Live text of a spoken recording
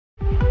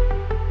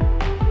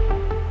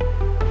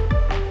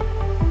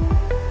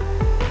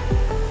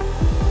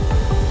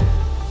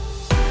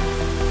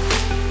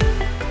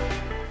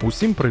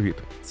Усім привіт!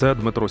 Це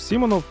Дмитро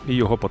Сімонов і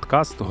його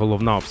подкаст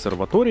 «Головна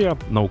обсерваторія»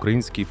 на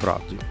українській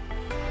правді.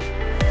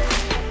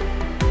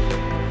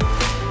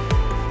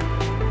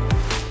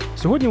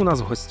 Сьогодні у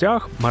нас в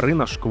гостях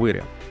Марина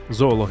Шквиря,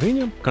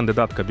 зоологиня,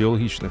 кандидатка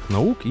біологічних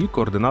наук і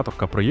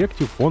координаторка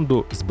проєктів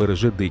фонду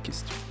 «Збережи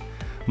дикість».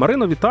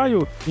 Марино,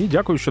 вітаю і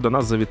дякую, що до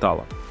нас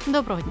завітала.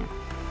 Доброго дня.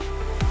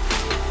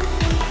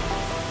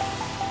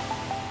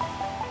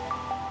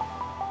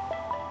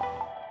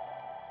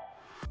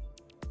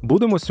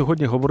 Будемо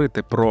сьогодні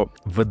говорити про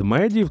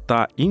ведмедів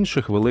та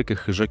інших великих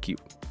хижаків.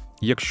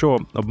 Якщо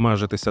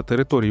обмежитися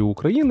територією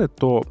України,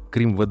 то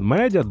крім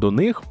ведмедя, до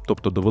них,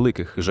 тобто до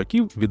великих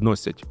хижаків,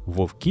 відносять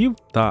вовків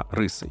та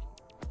рисей.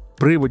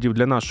 Приводів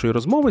для нашої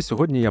розмови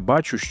сьогодні я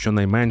бачу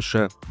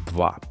щонайменше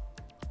два.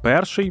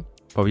 Перший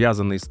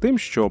пов'язаний з тим,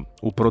 що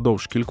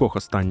упродовж кількох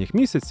останніх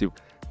місяців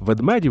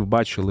ведмедів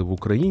бачили в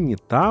Україні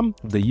там,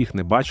 де їх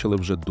не бачили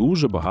вже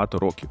дуже багато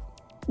років.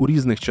 У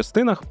різних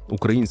частинах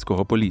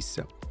українського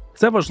Полісся.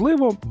 Це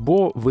важливо,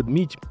 бо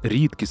ведмідь –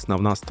 рідкісна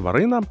в нас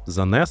тварина,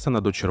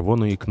 занесена до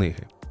Червоної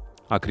книги.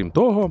 А крім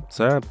того,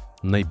 це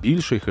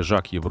найбільший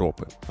хижак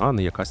Європи, а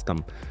не якась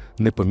там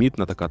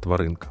непомітна така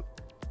тваринка.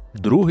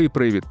 Другий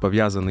привід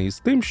пов'язаний із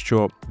тим,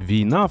 що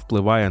війна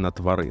впливає на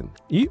тварин,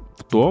 і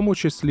в тому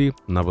числі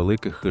на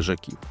великих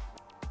хижаків.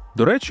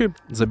 До речі,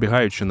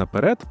 забігаючи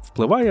наперед,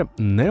 впливає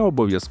не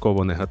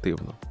обов'язково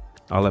негативно.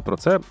 Але про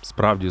це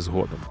справді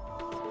згодом.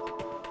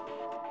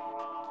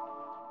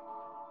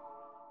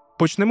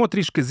 Почнемо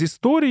трішки з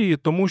історії,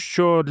 тому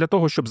що для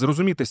того, щоб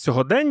зрозуміти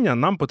сьогодення,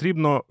 нам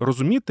потрібно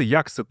розуміти,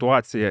 як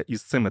ситуація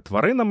із цими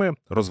тваринами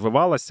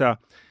розвивалася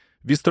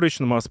в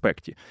історичному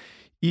аспекті.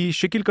 І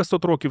ще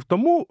кількасот років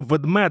тому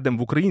ведмедем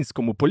в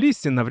українському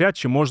Поліссі навряд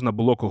чи можна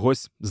було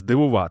когось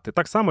здивувати.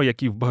 Так само,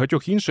 як і в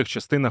багатьох інших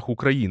частинах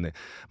України.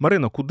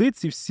 Марино, куди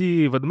ці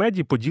всі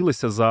ведмеді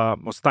поділися за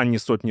останні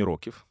сотні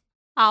років?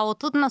 А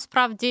отут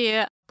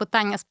насправді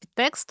питання з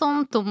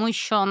підтекстом, тому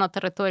що на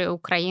території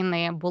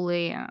України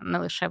були не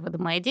лише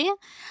ведмеді,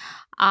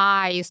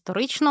 а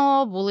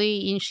історично були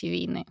й інші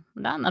війни.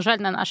 На жаль,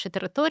 на нашій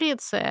території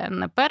це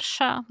не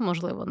перша,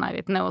 можливо,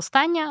 навіть не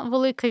остання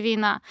велика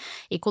війна.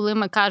 І коли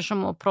ми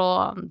кажемо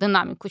про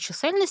динаміку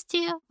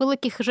чисельності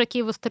великих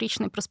хижаків в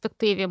історичній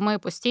перспективі, ми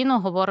постійно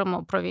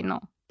говоримо про війну,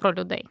 про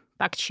людей,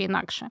 так чи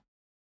інакше.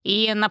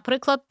 І,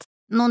 наприклад,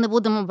 не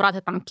будемо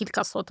брати там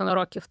кілька сотень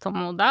років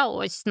тому,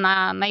 ось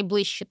на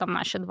найближчі там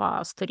наші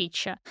 2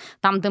 сторіччя,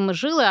 там, де ми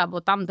жили,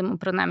 або там, де ми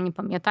принаймні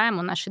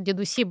пам'ятаємо наші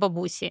дідусі,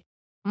 бабусі.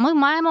 Ми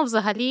маємо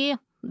взагалі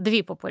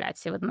 2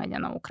 популяції ведмедя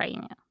на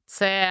Україні.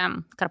 Це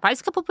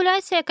карпатська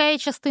популяція, яка є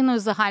частиною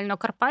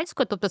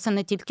загальнокарпатської, тобто це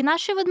не тільки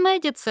наші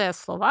ведмеді, це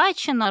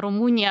Словаччина,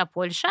 Румунія,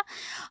 Польща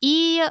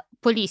і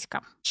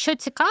Поліська. Що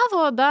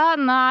цікаво,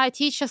 на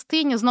тій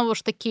частині, знову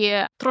ж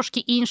таки, трошки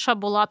інша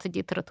була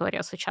тоді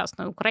територія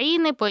сучасної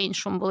України,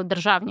 по-іншому були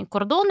державні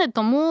кордони,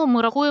 тому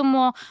ми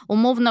рахуємо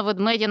умовно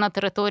ведмедя на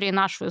території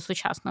нашої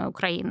сучасної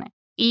України.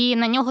 І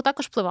на нього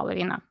також впливала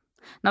війна.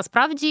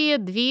 Насправді,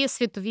 2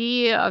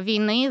 світові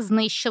війни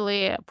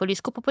знищили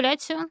поліську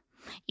популяцію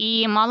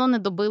і мало не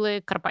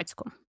добили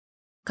карпатську.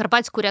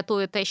 Карпатську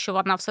рятує те, що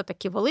вона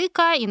все-таки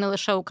велика, і не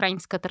лише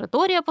українська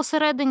територія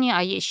посередині,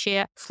 а є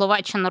ще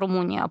Словаччина,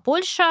 Румунія,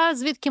 Польща,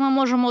 звідки ми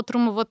можемо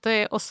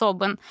отримувати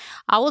особин.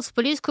 А от з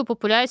поліською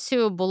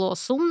популяцією було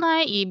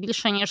сумно, і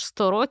більше ніж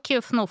 100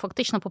 років,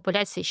 фактично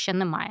популяції ще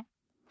немає.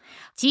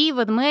 Ті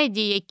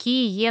ведмеді,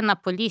 які є на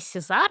Поліссі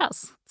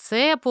зараз,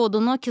 це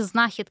поодинокі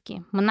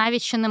знахідки. Ми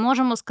навіть ще не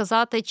можемо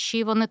сказати,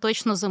 чи вони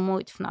точно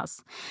зимують в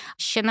нас.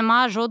 Ще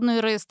нема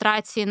жодної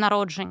реєстрації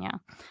народження.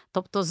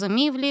 Тобто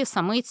зимівлі,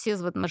 самиці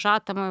з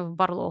ведмежатами в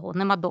барлогу.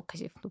 Нема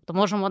доказів. Тобто,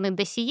 може, вони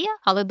десь і є,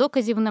 але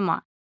доказів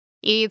нема.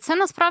 І це,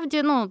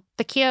 насправді,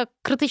 таке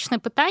критичне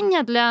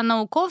питання для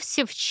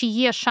науковців, чи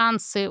є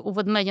шанси у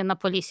ведмедя на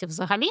Поліссі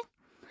взагалі.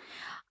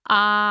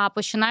 А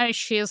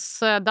починаючи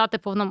з дати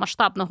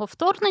повномасштабного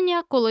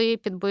вторгнення, коли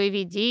під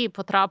бойові дії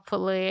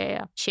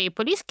потрапили ще й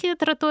поліські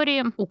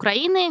території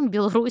України,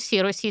 Білорусі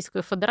і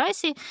Російської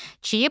Федерації,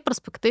 чи є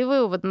перспективи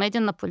у ведмедя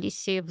на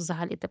Поліссі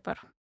взагалі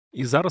тепер?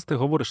 І зараз ти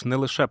говориш не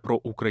лише про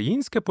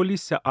українське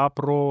Полісся, а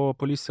про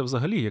Полісся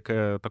взагалі,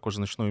 яке також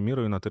значною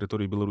мірою на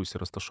території Білорусі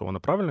розташоване.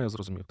 Правильно я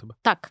зрозумів тебе?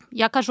 Так,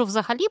 я кажу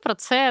взагалі про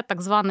це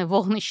так зване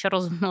вогнище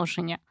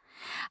розмноження.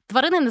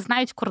 Тварини не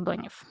знають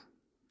кордонів.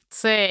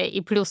 Це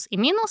і плюс, і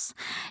мінус,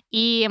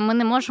 і ми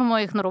не можемо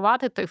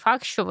ігнорувати той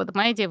факт, що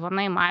ведмеді,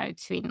 вони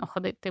мають вільно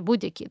ходити,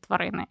 будь-які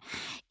тварини.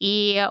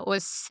 І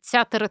ось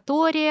ця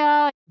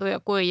територія, до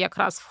якої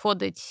якраз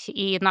входить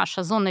і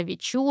наша зона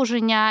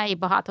відчуження, і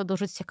багато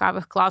дуже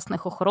цікавих,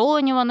 класних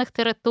охоронюваних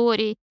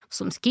територій, в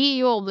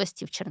Сумській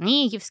області, в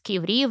Чернігівській,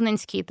 в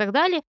Рівненській і так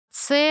далі,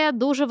 це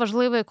дуже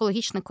важливий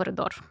екологічний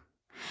коридор.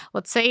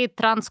 Оцей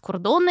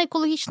транскордонний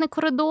екологічний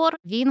коридор,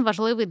 він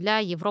важливий для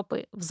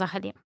Європи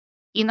взагалі.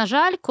 І, на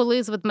жаль,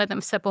 коли з ведмедем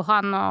все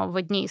погано в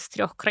одній з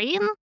 3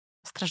 країн,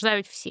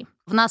 страждають всі.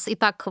 В нас і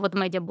так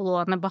ведмедя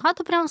було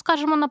небагато, прямо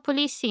скажемо, на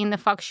Поліссі, і не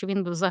факт, що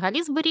він би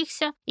взагалі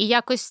зберігся, і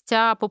якось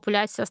ця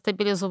популяція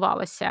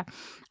стабілізувалася.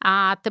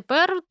 А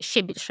тепер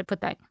ще більше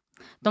питань.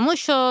 Тому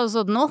що з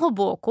одного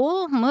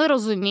боку ми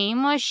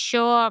розуміємо,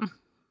 що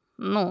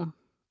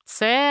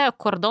це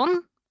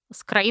кордон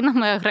з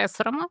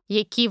країнами-агресорами,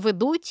 які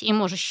ведуть і,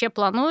 може, ще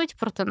планують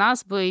проти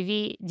нас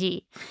бойові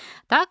дії.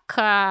 Так,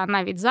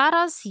 навіть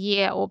зараз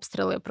є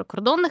обстріли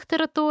прикордонних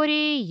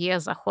територій, є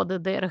заходи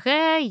ДРГ,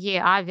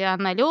 є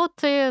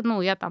авіанальоти.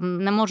 Я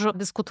там не можу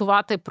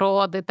дискутувати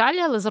про деталі,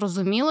 але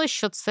зрозуміло,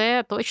 що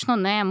це точно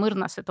не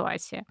мирна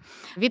ситуація.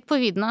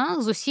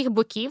 Відповідно, з усіх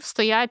боків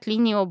стоять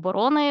лінії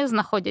оборони,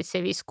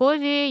 знаходяться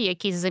військові,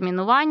 якісь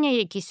замінування,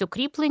 якісь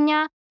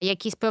укріплення,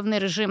 якийсь певний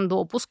режим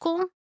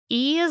допуску.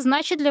 І,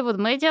 значить, для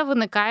ведмедя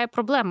виникає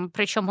проблема.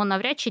 Причому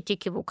навряд чи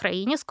тільки в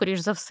Україні, скоріш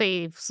за все,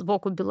 і з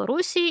боку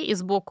Білорусі, і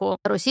з боку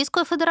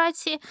Російської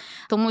Федерації,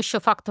 тому що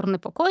фактор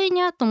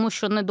непокоєння, тому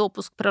що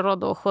недопуск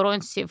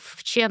природоохоронців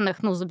вчених,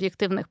 з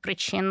об'єктивних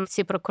причин в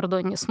ці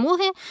прикордонні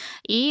смуги,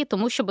 і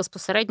тому що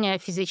безпосередня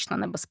фізична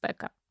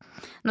небезпека.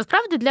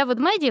 Насправді для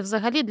ведмедів,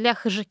 взагалі для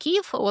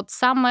хижаків, от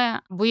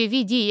саме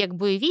бойові дії як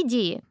бойові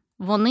дії,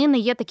 вони не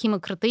є такими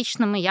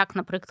критичними, як,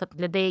 наприклад,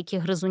 для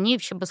деяких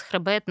гризунів чи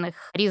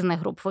безхребетних різних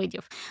груп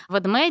видів.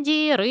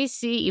 Ведмеді,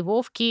 рисі і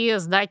вовки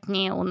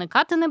здатні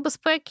уникати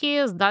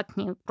небезпеки,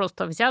 здатні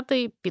просто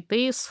взяти,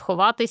 піти,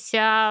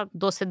 сховатися,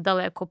 досить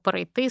далеко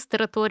перейти з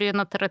території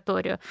на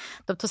територію.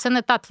 Тобто це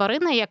не та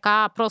тварина,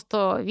 яка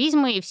просто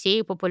візьме і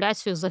всією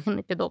популяцією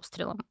загине під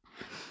обстрілами.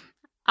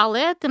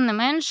 Але, тим не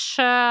менш,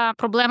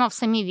 проблема в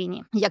самій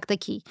війні, як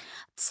такій.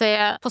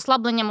 Це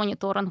послаблення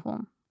моніторингу.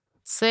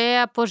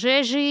 Це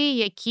пожежі,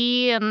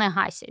 які не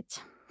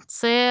гасять,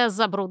 це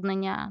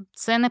забруднення,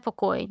 це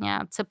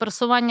непокоєння, це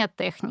пересування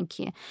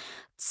техніки,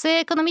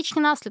 це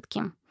економічні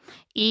наслідки.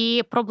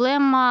 І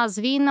проблема з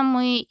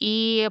війнами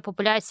і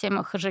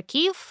популяціями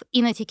хижаків,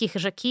 і не тільки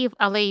хижаків,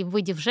 але й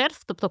видів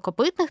жертв, тобто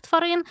копитних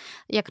тварин,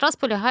 якраз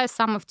полягає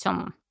саме в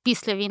цьому.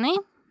 Після війни,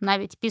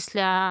 навіть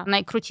після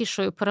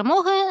найкрутішої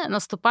перемоги,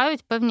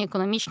 наступають певні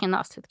економічні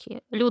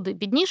наслідки. Люди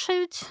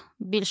біднішають,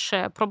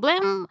 більше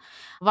проблем,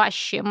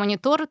 важче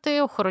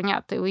моніторити,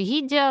 охороняти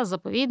угіддя,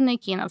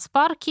 заповідники,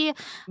 нацпарки,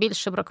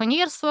 більше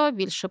браконьєрства,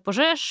 більше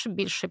пожеж,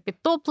 більше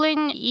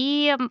підтоплень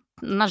і,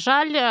 на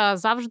жаль,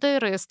 завжди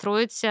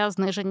реєструється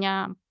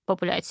зниження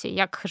популяції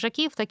як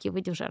хижаків, так і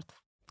видів жертв.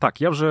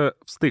 Так, я вже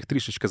встиг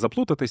трішечки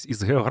заплутатись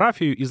із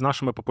географією, і з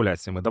нашими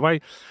популяціями.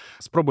 Давай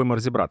спробуємо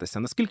розібратися.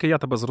 Наскільки я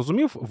тебе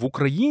зрозумів, в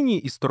Україні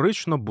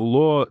історично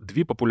було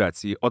дві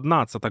популяції.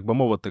 Одна, це, так би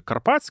мовити,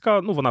 карпатська,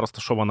 вона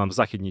розташована в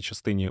західній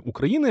частині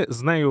України.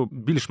 З нею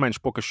більш-менш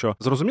поки що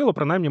зрозуміло,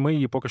 принаймні ми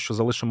її поки що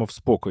залишимо в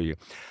спокої.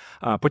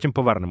 Потім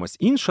повернемось.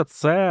 Інша –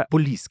 це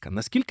Поліська.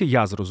 Наскільки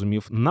я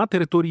зрозумів, на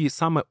території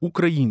саме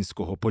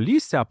українського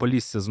Полісся, а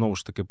Полісся, знову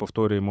ж таки,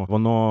 повторюємо,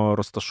 воно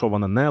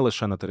розташоване не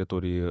лише на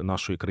території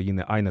нашої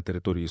країни, а й на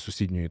території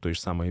сусідньої тої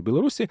ж самої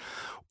Білорусі,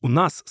 у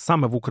нас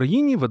саме в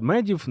Україні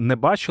ведмедів не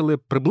бачили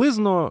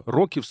приблизно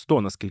років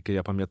 100, наскільки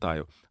я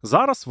пам'ятаю.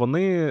 Зараз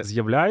вони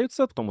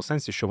з'являються в тому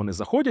сенсі, що вони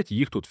заходять і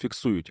їх тут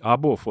фіксують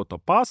або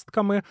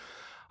фотопастками,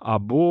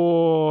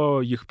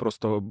 або їх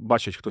просто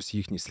бачить хтось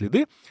їхні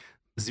сліди.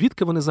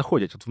 Звідки вони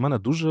заходять? От в мене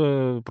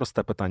дуже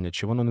просте питання.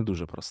 Чи воно не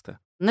дуже просте?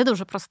 Не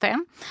дуже просте.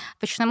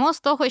 Почнемо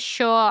з того,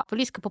 що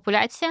поліська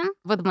популяція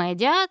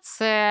ведмедя –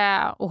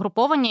 це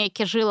угруповання,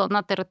 яке жило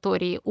на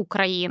території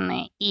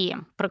України і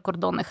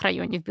прикордонних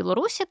районів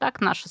Білорусі,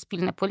 так, наше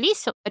спільне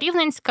Полісся,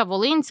 Рівненська,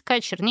 Волинська,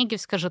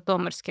 Чернігівська,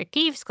 Житомирська,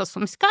 Київська,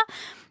 Сумська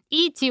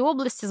і ті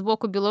області з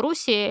боку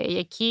Білорусі,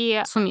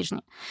 які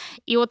суміжні.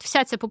 І от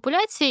вся ця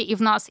популяція і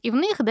в нас, і в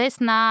них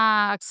десь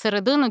на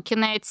середину,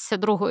 кінець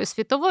Другої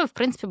світової, в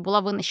принципі, була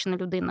винищена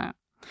людиною.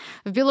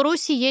 В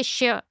Білорусі є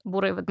ще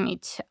бурий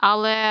ведмідь,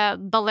 але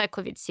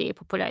далеко від цієї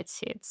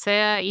популяції.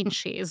 Це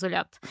інший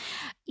ізолят.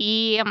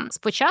 І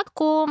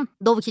спочатку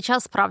довгий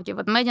час, справді,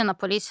 ведмедя на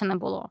Поліссі не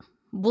було.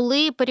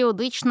 Були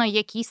періодично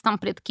якісь там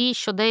плітки,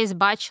 що десь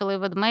бачили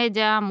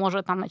ведмедя,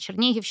 може там на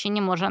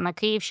Чернігівщині, може на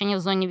Київщині в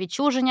зоні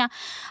відчуження,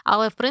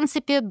 але, в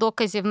принципі,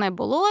 доказів не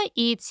було,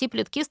 і ці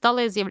плітки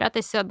стали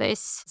з'являтися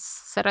десь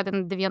з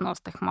середини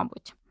 90-х,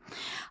 мабуть.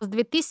 З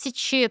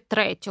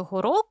 2003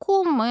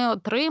 року ми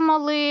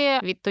отримали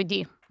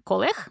відтоді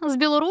колег з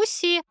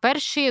Білорусі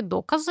перші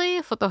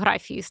докази,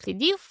 фотографії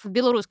слідів в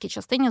білоруській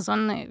частині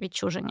зони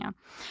відчуження.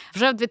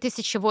 Вже в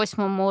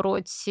 2008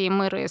 році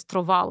ми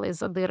реєстрували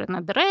задири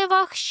на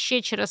деревах.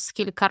 Ще через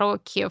кілька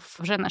років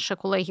вже наші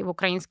колеги в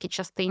українській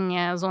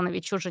частині зони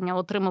відчуження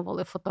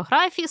отримували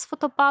фотографії з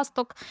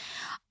фотопасток.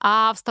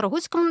 А в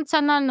Старогуцькому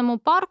національному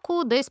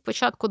парку десь з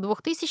початку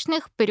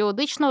 2000-х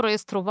періодично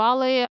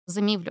реєстрували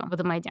зимівлю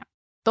ведмедя.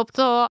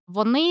 Тобто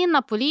вони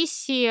на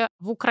Поліссі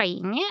в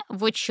Україні,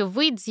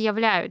 вочевидь,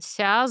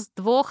 з'являються з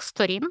двох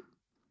сторін,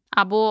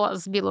 або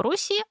з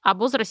Білорусі,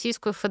 або з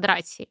Російської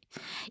Федерації.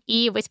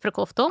 І весь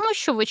прикол в тому,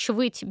 що,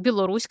 вочевидь,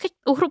 білоруське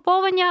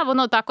угруповання,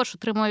 воно також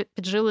отримує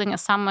підживлення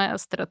саме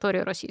з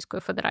території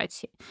Російської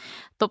Федерації.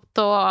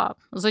 Тобто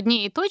з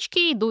однієї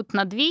точки йдуть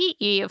на дві,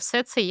 і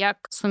все це як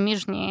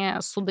суміжні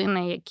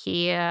судини,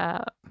 які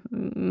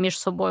між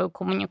собою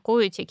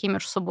комунікують, які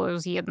між собою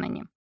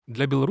з'єднані.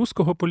 Для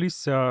білоруського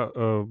Полісся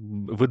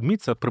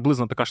ведмідь – це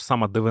приблизно така ж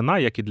сама дивина,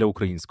 як і для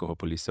українського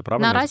Полісся,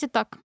 правильно? Наразі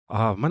так.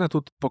 А в мене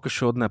тут поки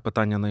що одне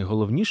питання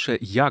найголовніше.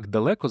 Як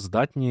далеко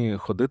здатні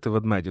ходити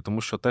ведмеді?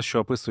 Тому що те, що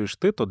описуєш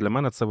ти, то для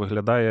мене це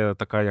виглядає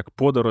така як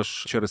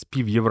подорож через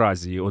пів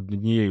Євразії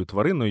однією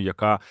твариною,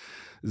 яка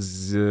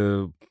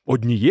з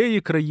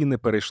однієї країни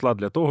перейшла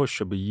для того,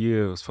 щоб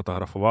її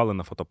сфотографували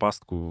на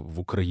фотопастку в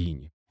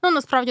Україні.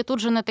 Насправді тут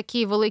же не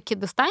такі великі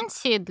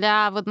дистанції.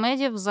 Для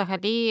ведмедів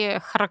взагалі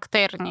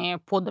характерні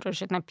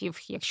подорожі на пів,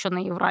 якщо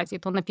не Євразії,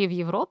 то на пів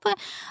Європи.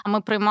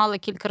 Ми приймали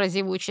кілька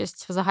разів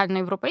участь в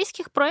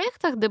загальноєвропейських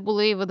проєктах, де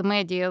були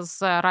ведмеді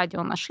з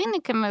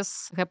радіонашийниками,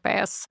 з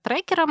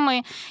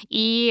GPS-трекерами,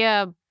 і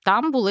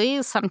там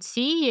були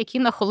самці, які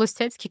на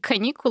холостяцькі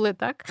канікули,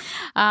 так,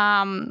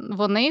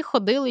 вони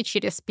ходили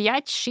через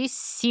 5, 6,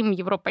 7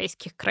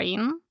 європейських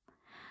країн.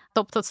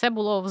 Тобто це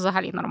було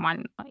взагалі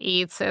нормально.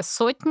 І це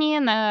сотні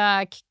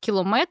на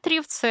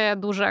кілометрів, це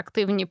дуже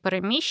активні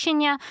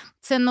переміщення.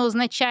 Це не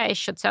означає,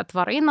 що ця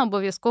тварина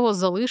обов'язково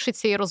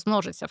залишиться і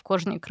розмножиться в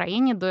кожній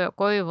країні, до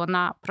якої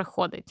вона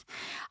приходить.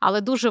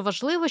 Але дуже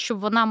важливо, щоб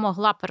вона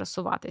могла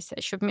пересуватися,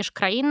 щоб між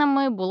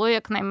країнами було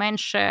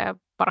якнайменше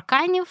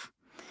парканів,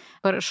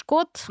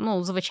 перешкод.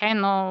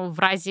 Звичайно, в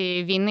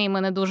разі війни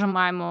ми не дуже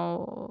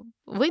маємо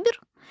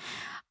вибір.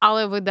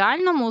 Але в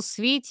ідеальному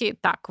світі,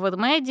 так,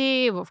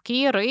 ведмеді,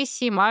 вовки,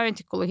 рисі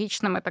мають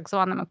екологічними так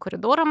званими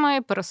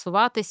коридорами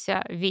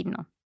пересуватися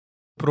вільно.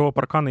 Про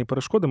паркани і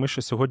перешкоди ми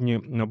ще сьогодні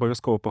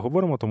обов'язково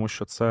поговоримо, тому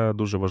що це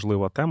дуже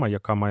важлива тема,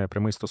 яка має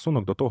прямий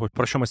стосунок до того,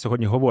 про що ми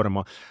сьогодні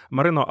говоримо.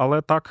 Марино,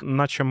 але так,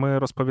 наче ми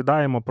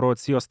розповідаємо про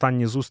ці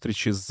останні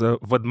зустрічі з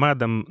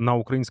ведмедем на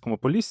українському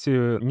Поліссі,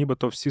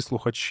 нібито всі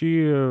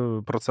слухачі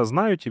про це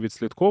знають і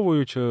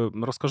відслідковують.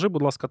 Розкажи,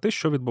 будь ласка, ти,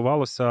 що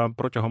відбувалося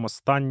протягом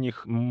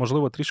останніх,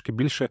 можливо, трішки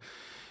більше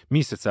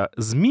місяця.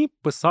 ЗМІ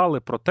писали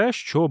про те,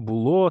 що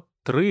було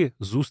 3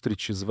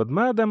 зустрічі з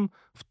ведмедем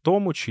в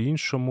тому чи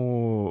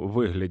іншому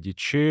вигляді.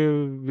 Чи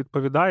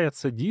відповідає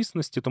це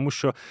дійсності? Тому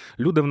що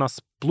люди в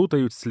нас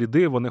плутають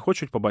сліди, вони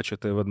хочуть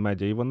побачити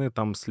ведмедя, і вони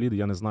там слід,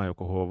 я не знаю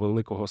кого,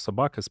 великого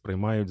собаки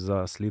сприймають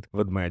за слід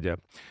ведмедя.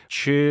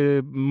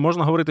 Чи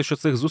можна говорити, що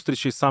цих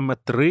зустрічей саме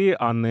 3,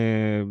 а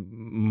не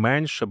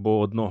менше, бо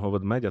одного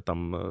ведмедя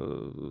там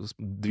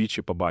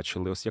двічі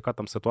побачили? Ось яка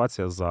там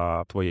ситуація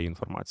за твоєю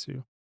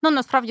інформацією?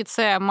 Насправді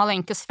це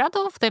маленьке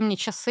свято в темні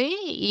часи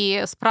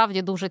і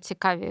справді дуже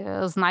цікаві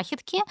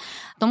знахідки,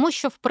 тому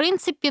що, в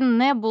принципі,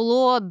 не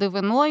було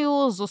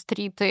дивиною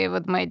зустріти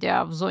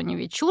ведмедя в зоні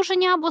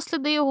відчуження або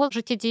сліди його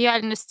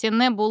життєдіяльності,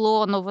 не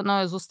було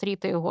новиною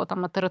зустріти його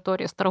там на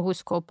території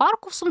Старогузького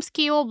парку в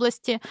Сумській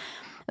області.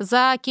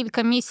 За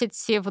кілька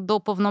місяців до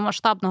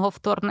повномасштабного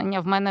вторгнення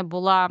в мене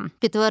була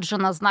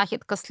підтверджена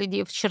знахідка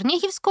слідів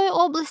Чернігівської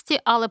області,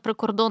 але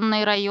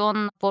прикордонний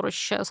район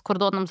поруч з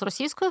кордоном з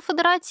Російською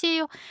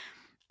Федерацією.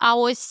 А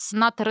ось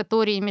на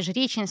території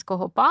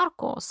Міжрічинського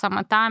парку,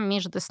 саме там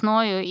між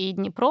Десною і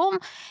Дніпром,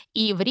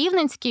 і в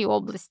Рівненській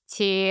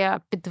області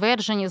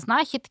підтверджені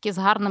знахідки з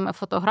гарними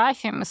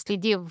фотографіями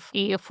слідів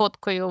і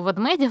фоткою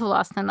ведмедя,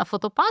 власне, на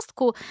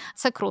фотопастку.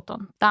 Це круто.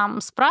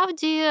 Там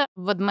справді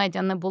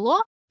ведмедя не було.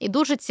 І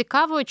дуже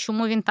цікаво,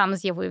 чому він там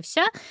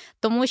з'явився,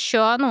 тому що,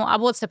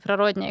 або це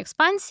природня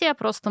експансія,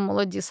 просто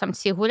молоді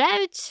самці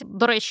гуляють.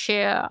 До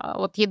речі,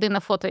 от єдине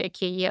фото,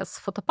 яке є з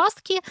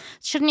фотопастки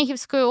з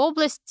Чернігівської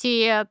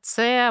області,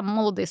 це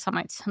молодий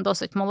самець,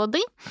 досить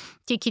молодий,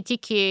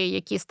 тільки-тільки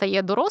який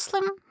стає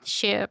дорослим,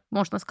 ще,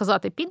 можна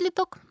сказати,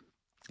 підліток.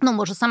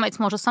 Може самець,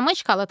 може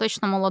самичка, але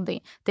точно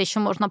молодий, те, що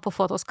можна по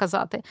фото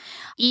сказати.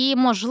 І,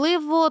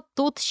 можливо,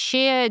 тут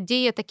ще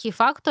діє такий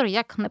фактор,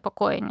 як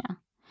непокоєння.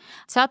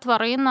 Ця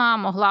тварина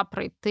могла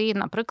прийти,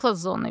 наприклад, з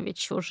зони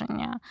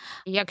відчуження.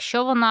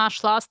 Якщо вона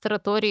йшла з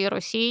території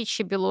Росії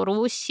чи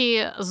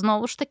Білорусі,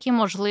 знову ж таки,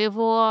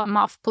 можливо,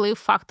 мав вплив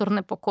фактор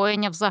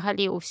непокоєння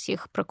взагалі у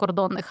всіх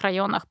прикордонних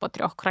районах по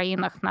 3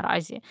 країнах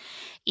наразі.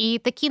 І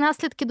такі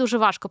наслідки дуже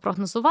важко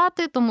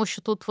прогнозувати, тому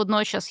що тут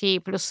водночас є і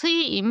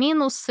плюси, і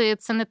мінуси.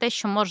 Це не те,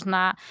 що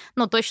можна,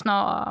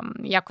 точно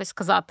якось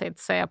сказати,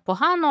 це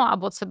погано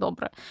або це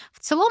добре. В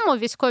цілому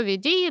військові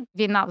дії,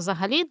 війна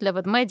взагалі для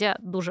ведмедя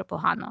дуже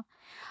погано.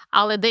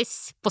 Але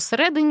десь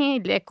посередині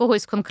для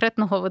якогось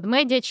конкретного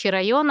ведмедя чи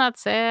района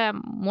це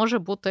може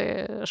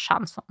бути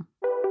шансом.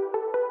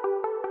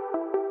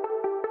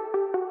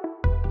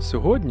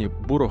 Сьогодні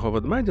бурого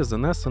ведмедя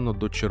занесено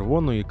до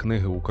Червоної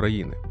книги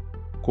України.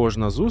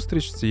 Кожна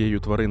зустріч з цією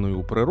твариною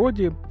у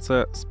природі –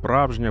 це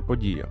справжня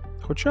подія,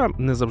 хоча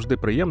не завжди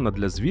приємна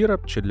для звіра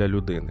чи для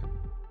людини.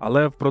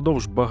 Але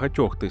впродовж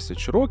багатьох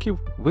тисяч років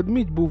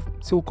ведмідь був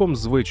цілком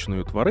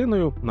звичною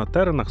твариною на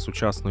теренах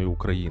сучасної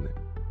України.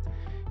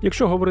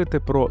 Якщо говорити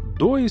про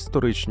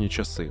доісторичні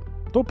часи,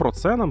 то про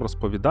це нам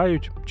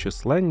розповідають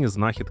численні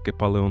знахідки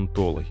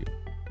палеонтологів.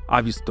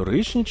 А в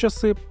історичні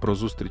часи про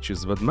зустрічі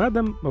з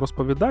ведмедем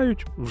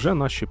розповідають вже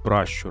наші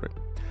пращури.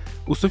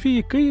 У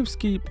Софії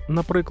Київській,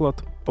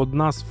 наприклад,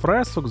 одна з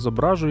фресок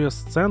зображує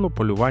сцену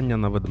полювання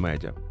на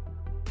ведмедя.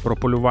 Про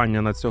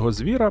полювання на цього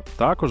звіра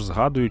також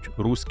згадують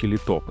руські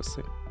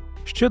літописи.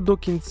 Ще до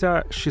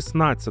кінця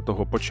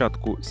 16-го,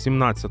 початку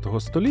 17-го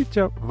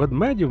століття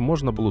ведмедів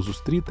можна було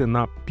зустріти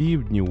на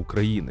півдні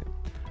України,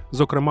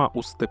 зокрема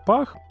у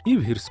степах і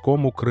в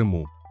гірському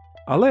Криму.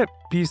 Але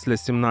після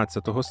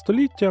 17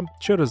 століття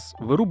через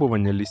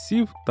вирубування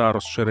лісів та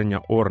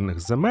розширення орних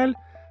земель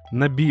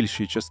на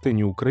більшій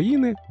частині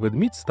України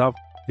ведмідь став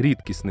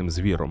рідкісним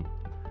звіром.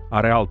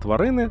 Ареал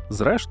тварини,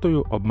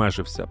 зрештою,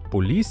 обмежився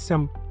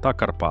Поліссям та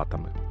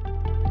Карпатами.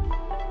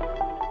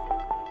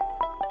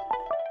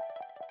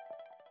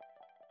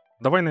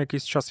 Давай на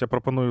якийсь час я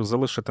пропоную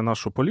залишити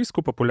нашу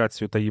поліську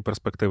популяцію та її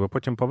перспективи,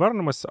 потім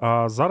повернемось,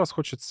 а зараз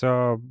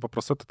хочеться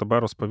попросити тебе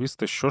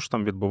розповісти, що ж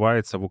там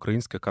відбувається в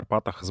українських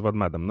Карпатах з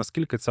ведмедем.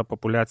 Наскільки ця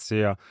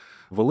популяція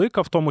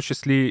велика, в тому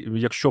числі,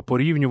 якщо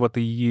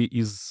порівнювати її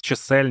із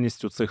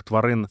чисельністю цих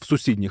тварин в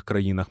сусідніх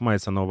країнах,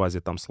 мається на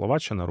увазі там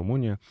Словаччина,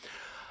 Румунія,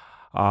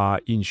 а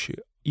інші.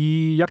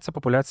 І як ця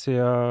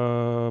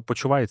популяція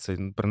почувається,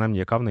 принаймні,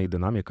 яка в неї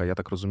динаміка? Я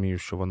так розумію,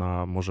 що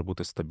вона може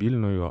бути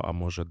стабільною, а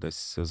може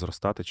десь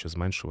зростати чи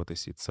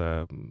зменшуватись, і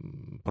це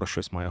про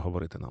щось має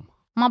говорити нам.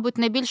 Мабуть,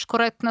 найбільш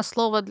коректне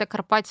слово для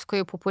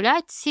карпатської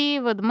популяції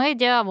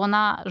ведмедя –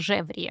 вона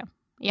жевріє.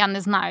 Я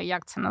не знаю,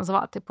 як це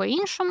назвати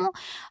по-іншому,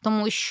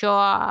 тому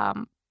що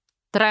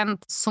тренд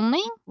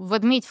сумний.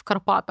 Ведмідь в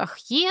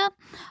Карпатах є.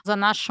 За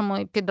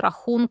нашими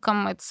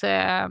підрахунками,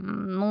 це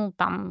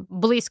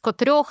близько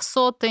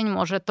 300,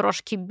 може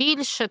трошки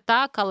більше,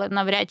 так, але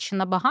навряд чи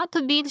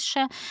набагато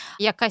більше.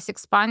 Якась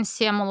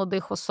експансія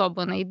молодих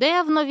особин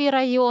йде в нові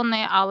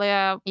райони,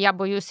 але я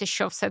боюся,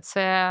 що все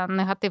це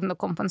негативно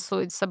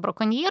компенсується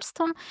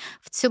браконьєрством.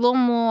 В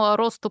цілому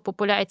росту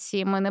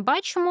популяції ми не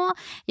бачимо,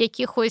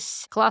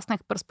 якихось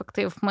класних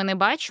перспектив ми не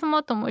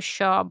бачимо, тому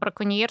що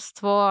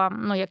браконьєрство,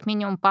 як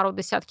мінімум пару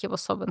десятків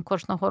особин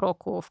кожного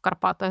року в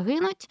Карпатах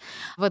гинуть.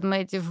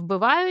 Ведмедів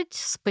вбивають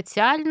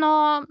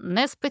спеціально,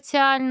 не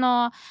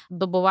спеціально,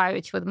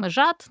 добувають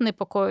ведмежат,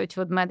 непокоюють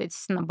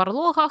ведмедиць на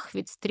барлогах,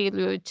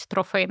 відстрілюють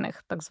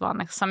трофейних так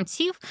званих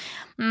самців.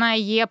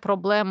 Є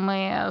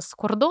проблеми з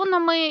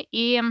кордонами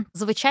і,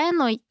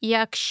 звичайно,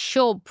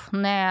 якщо б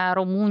не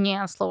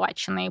Румунія,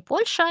 Словаччина і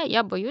Польща,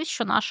 я боюсь,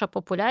 що наша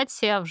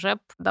популяція вже б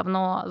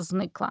давно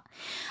зникла.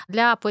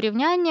 Для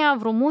порівняння,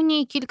 в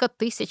Румунії кілька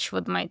тисяч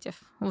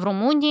ведмедів. В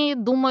Румунії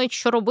думають,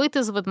 що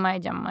робити з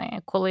ведмедями,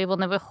 коли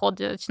вони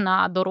виходять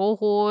на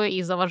дорогу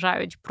і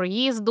заважають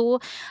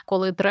проїзду,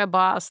 коли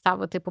треба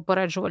ставити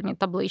попереджувальні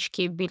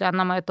таблички біля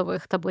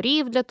наметових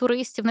таборів для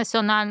туристів в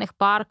національних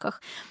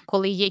парках,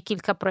 коли є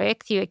кілька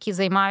проєктів, які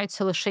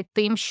займаються лише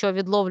тим, що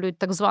відловлюють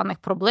так званих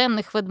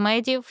проблемних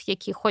ведмедів,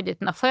 які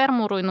ходять на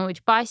ферму,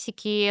 руйнують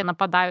пасіки,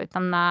 нападають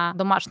там на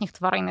домашніх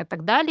тварин і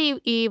так далі,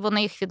 і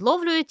вони їх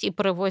відловлюють і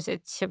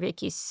перевозять в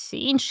якісь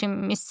інші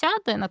місця,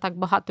 де не так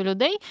багато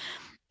людей.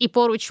 І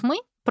поруч ми,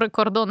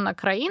 прикордонна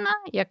країна,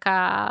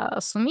 яка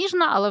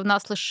суміжна, але в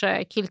нас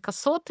лише кілька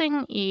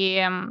сотень,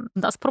 і в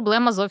нас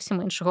проблема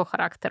зовсім іншого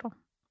характеру.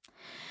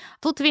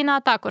 Тут війна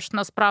також,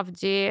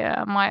 насправді,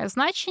 має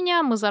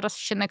значення. Ми зараз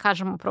ще не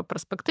кажемо про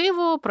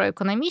перспективу, про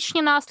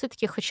економічні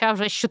наслідки, хоча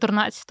вже з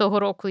 2014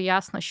 року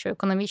ясно, що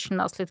економічні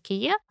наслідки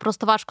є.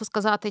 Просто важко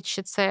сказати,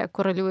 чи це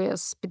корелює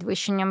з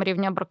підвищенням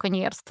рівня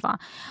браконьєрства.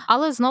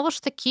 Але, знову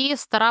ж таки,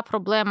 стара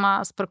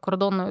проблема з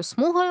прикордонною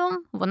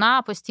смугою,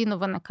 вона постійно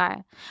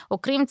виникає.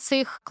 Окрім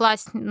цих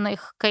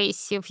класних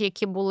кейсів,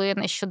 які були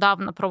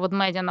нещодавно про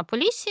ведмедя на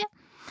Поліссі,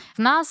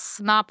 в нас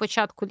на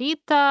початку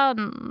літа,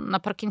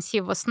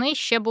 наприкінці весни,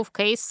 ще був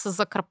кейс з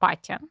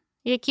Закарпаття,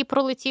 який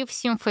пролетів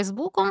всім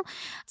Фейсбуком.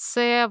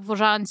 Це в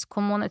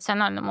Ужанському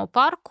національному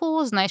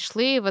парку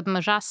знайшли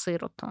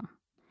ведмежа-сироту.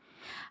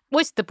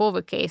 Ось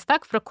типовий кейс.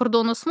 Так, в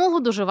прикордонну смугу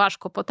дуже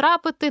важко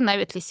потрапити,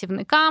 навіть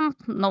лісівникам,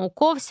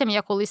 науковцям.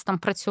 Я колись там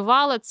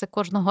працювала, це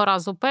кожного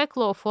разу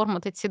пекло,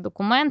 оформити ці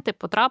документи,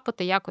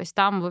 потрапити, якось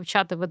там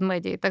вивчати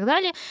ведмедя і так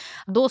далі.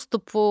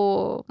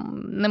 Доступу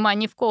немає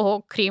ні в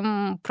кого,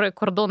 крім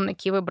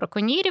прикордонників і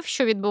браконьєрів.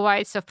 Що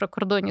відбувається в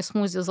прикордонній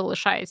смузі,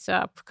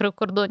 залишається в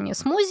прикордонній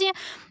смузі.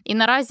 І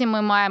наразі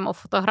ми маємо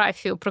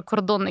фотографію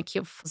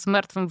прикордонників з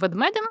мертвим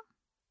ведмедем,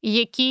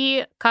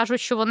 які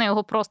кажуть, що вони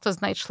його просто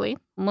знайшли.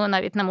 Ми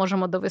навіть не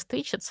можемо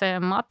довести, чи це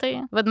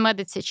мати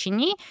ведмедиця, чи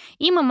ні.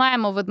 І ми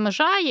маємо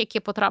ведмежа, яке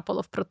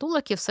потрапило в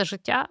притулок і все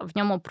життя в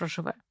ньому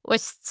проживе.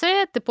 Ось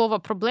це типова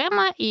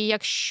проблема. І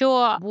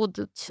якщо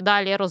будуть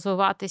далі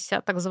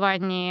розвиватися так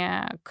звані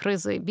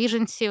кризи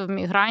біженців,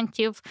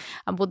 мігрантів,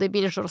 буде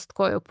більш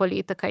жорсткою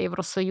політика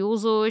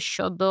Євросоюзу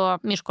щодо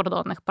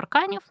міжкордонних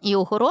парканів і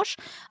огорож,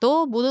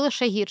 то буде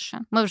лише гірше.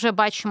 Ми вже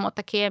бачимо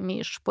таке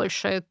між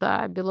Польщею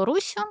та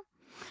Білоруссю,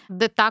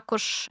 де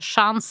також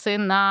шанси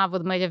на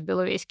ведмедя в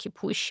Біловезькій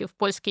пущі в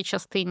польській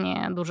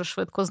частині дуже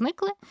швидко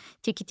зникли.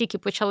 Тільки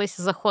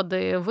почалися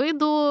заходи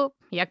виду,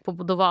 як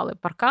побудували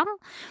паркан.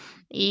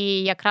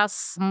 І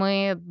якраз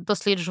ми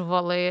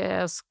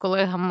досліджували з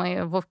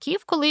колегами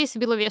вовків колись в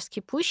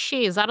Біловежській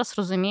пущі, і зараз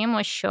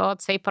розуміємо, що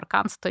цей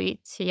паркан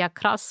стоїть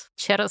якраз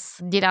через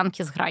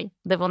ділянки зграй,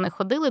 де вони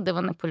ходили, де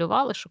вони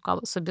полювали,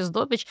 шукали собі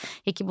здобич,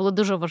 які були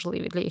дуже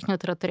важливі для їхньої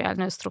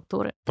територіальної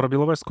структури. Про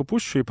Біловежську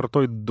пущу і про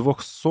той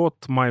 200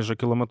 майже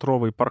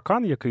кілометровий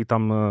паркан, який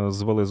там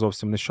звели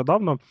зовсім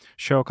нещодавно,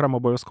 ще окремо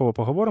обов'язково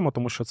поговоримо,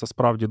 тому що це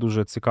справді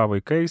дуже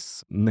цікавий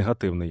кейс,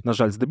 негативний, на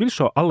жаль,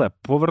 здебільшого. Але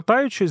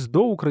повертаючись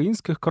до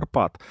українських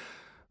Карпат,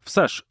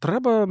 все ж,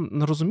 треба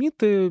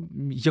розуміти,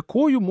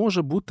 якою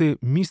може бути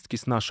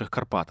місткість наших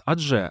Карпат.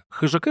 Адже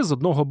хижаки з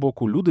одного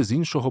боку, люди з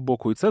іншого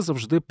боку, і це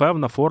завжди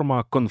певна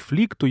форма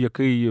конфлікту,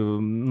 який,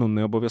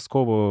 не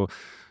обов'язково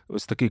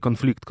ось такий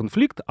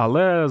конфлікт,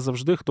 але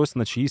завжди хтось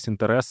на чиїсь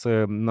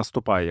інтереси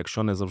наступає.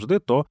 Якщо не завжди,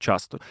 то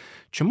часто.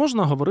 Чи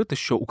можна говорити,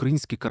 що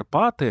українські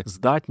Карпати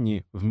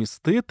здатні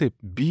вмістити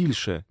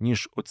більше,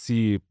 ніж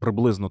оці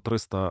приблизно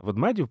 300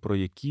 ведмедів, про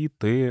які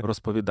ти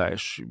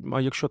розповідаєш?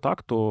 А якщо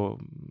так, то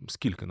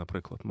скільки,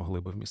 наприклад,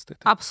 могли би вмістити?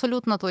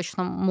 Абсолютно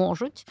точно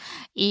можуть.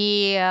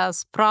 І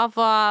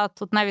справа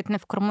тут навіть не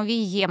в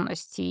кормовій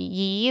ємності.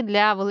 Її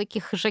для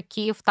великих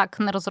хижаків так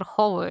не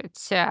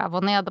розраховуються.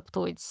 Вони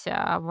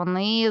адаптуються.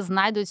 Вони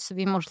знайдуть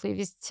собі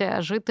можливість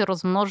жити,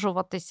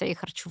 розмножуватися і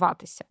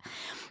харчуватися.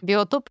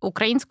 Біотоп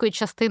української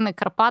частини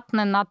Карпат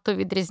не надто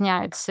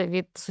відрізняються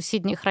від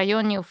сусідніх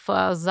районів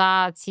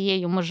за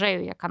цією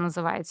межею, яка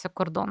називається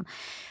кордон.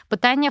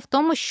 Питання в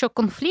тому, що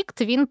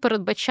конфлікт, він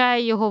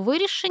передбачає його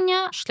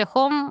вирішення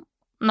шляхом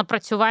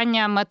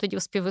напрацювання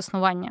методів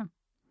співіснування.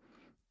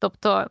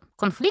 Тобто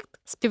конфлікт,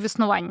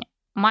 співіснування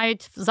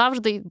мають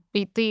завжди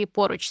йти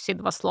поруч ці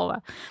два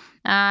слова.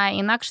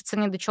 Інакше це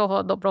ні до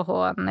чого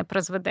доброго не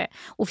призведе.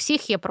 У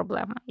всіх є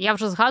проблеми. Я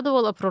вже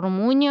згадувала про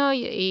Румунію,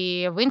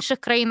 і в інших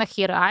країнах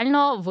є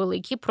реально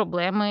великі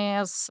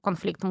проблеми з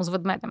конфліктом з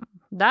ведмедем.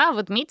 Да,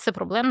 ведмідь – це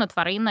проблемна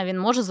тварина, він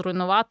може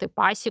зруйнувати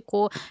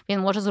пасіку, він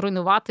може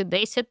зруйнувати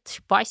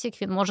 10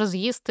 пасік, він може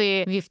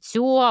з'їсти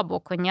вівцю або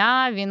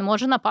коня, він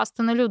може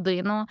напасти на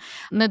людину.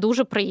 Не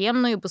дуже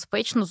приємно і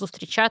безпечно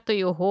зустрічати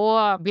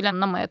його біля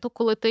намету,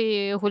 коли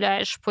ти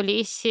гуляєш в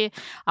Поліссі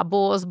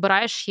або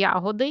збираєш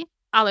ягоди.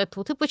 Але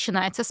тут і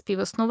починається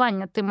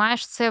співіснування. Ти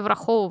маєш це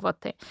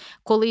враховувати.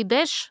 Коли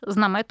йдеш з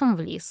наметом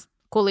в ліс,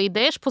 коли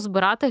йдеш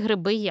позбирати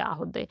гриби,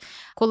 ягоди,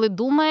 коли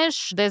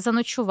думаєш, де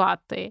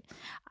заночувати.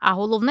 А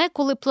головне,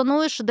 коли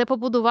плануєш, де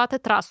побудувати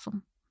трасу,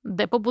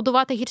 де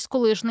побудувати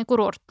гірськолижний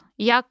курорт.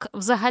 Як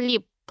взагалі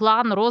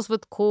план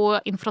розвитку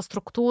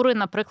інфраструктури,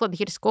 наприклад,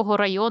 гірського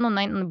району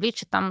на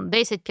найближчі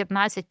 10,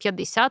 15,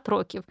 50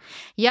 років,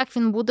 як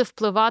він буде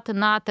впливати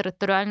на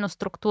територіальну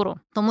структуру.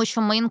 Тому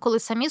що ми інколи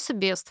самі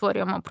собі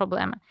створюємо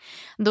проблеми.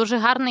 Дуже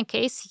гарний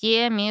кейс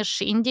є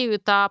між Індією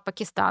та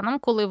Пакистаном,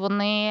 коли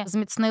вони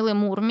зміцнили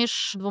мур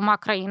між двома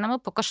країнами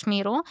по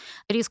Кашміру,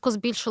 різко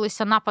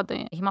збільшилися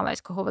напади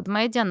гімалайського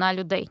ведмедя на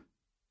людей.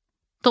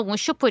 Тому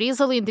що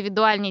порізали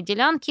індивідуальні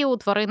ділянки, у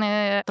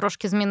тварини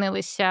трошки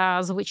змінилися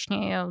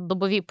звичні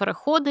добові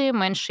переходи,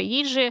 менше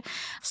їжі,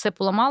 все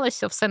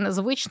поламалося, все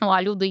незвично,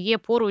 а люди є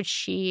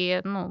поруч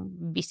і,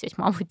 бісять,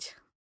 мабуть.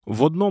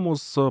 В одному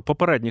з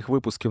попередніх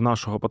випусків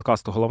нашого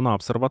подкасту «Головна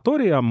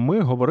обсерваторія»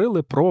 ми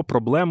говорили про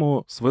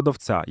проблему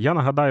свидовця. Я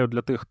нагадаю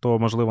для тих, хто,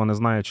 можливо, не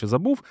знає чи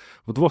забув,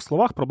 в двох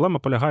словах проблема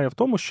полягає в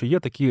тому, що є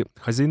такі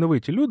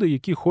хазяйновиті люди,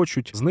 які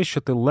хочуть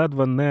знищити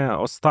ледве не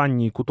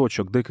останній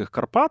куточок диких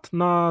Карпат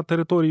на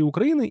території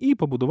України і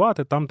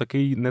побудувати там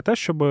такий не те,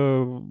 щоб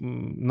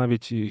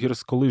навіть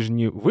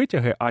гірськолижні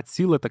витяги, а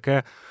ціле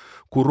таке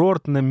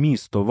курортне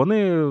місто.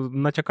 Вони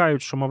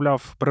натякають, що,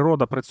 мовляв,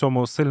 природа при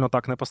цьому сильно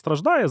так не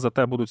постраждає,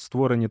 зате будуть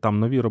створені там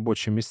нові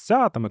робочі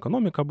місця, там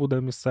економіка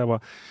буде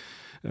місцева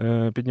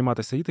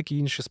підніматися і такі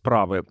інші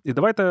справи. І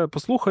давайте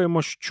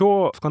послухаємо,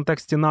 що в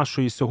контексті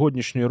нашої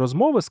сьогоднішньої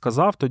розмови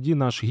сказав тоді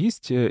наш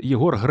гість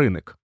Єгор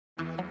Гриник.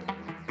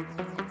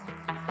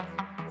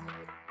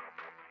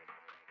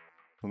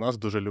 У нас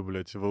дуже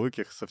люблять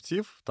великих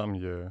савців, там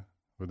є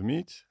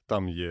ведмідь,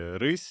 там є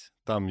рись,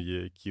 там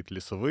є кіт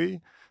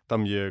лісовий,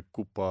 там є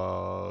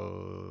купа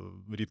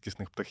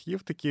рідкісних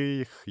птахів,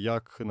 таких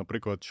як,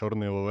 наприклад,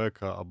 чорний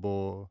лелека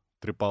або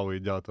трипалий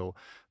дятел.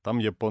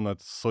 Там є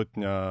понад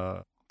сотня,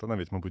 та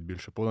навіть, мабуть,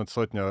 більше, понад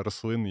сотня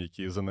рослин,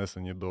 які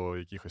занесені до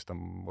якихось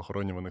там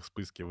охоронюваних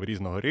списків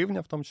різного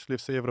рівня, в тому числі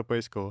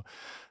всеєвропейського.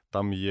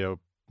 Там є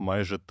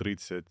майже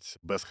 30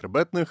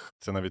 безхребетних,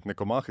 це навіть не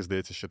комахи,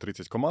 здається, ще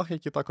 30 комах,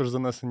 які також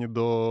занесені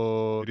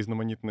до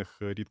різноманітних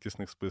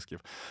рідкісних списків.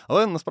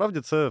 Але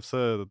насправді це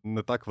все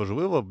не так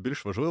важливо.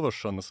 Більш важливо,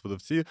 що на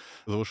свидовці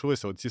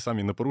залишилися оці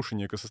самі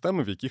непорушені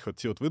екосистеми, в яких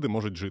ці види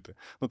можуть жити.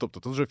 Тобто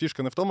тут вже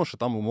фішка не в тому, що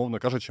там, умовно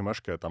кажучи,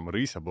 мешкає там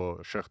рись або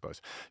ще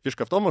хтось.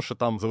 Фішка в тому, що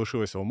там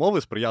залишилися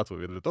умови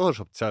сприятливі для того,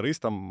 щоб ця рись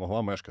там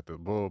могла мешкати.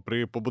 Бо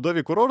при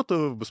побудові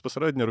курорту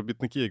безпосередньо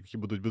робітники, які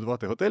будуть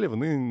будувати готелі,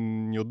 вони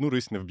ні одну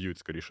рись не вб'ють,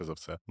 скоріше скоріше за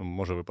все.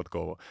 Може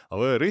випадково.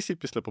 Але рисі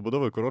після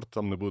побудови курорту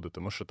там не буде,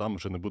 тому що там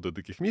вже не буде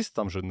диких місць,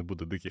 там вже не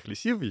буде диких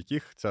лісів, в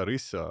яких ця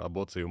рися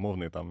або цей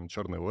умовний там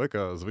чорний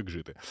лелека звик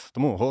жити.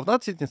 Тому головна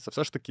цінність – це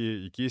все ж таки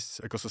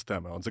якісь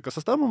екосистеми. От з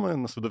екосистемами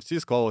на Свидовці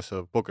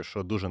склалося поки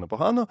що дуже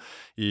непогано,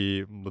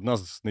 і одна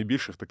з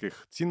найбільших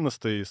таких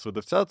цінностей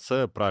Свидовця –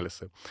 це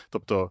праліси.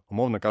 Тобто,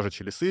 умовно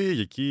кажучи, ліси,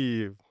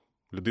 які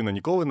людина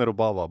ніколи не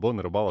рубала або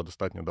не рубала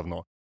достатньо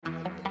давно.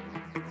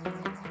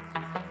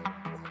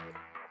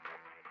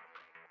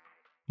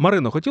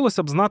 Марино,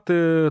 хотілося б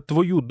знати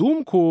твою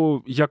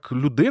думку як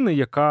людини,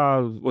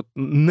 яка от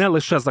не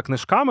лише за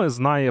книжками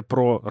знає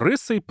про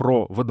риси,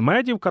 про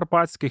ведмедів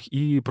карпатських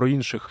і про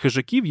інших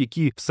хижаків,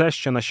 які все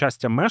ще, на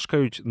щастя,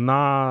 мешкають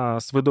на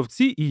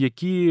Свидовці і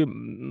які,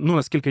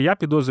 наскільки я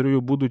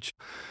підозрюю, будуть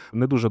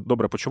не дуже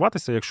добре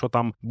почуватися, якщо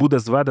там буде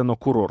зведено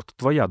курорт.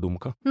 Твоя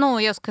думка?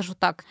 Я скажу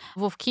так,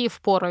 вовки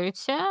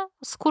впораються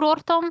з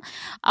курортом,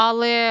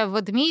 але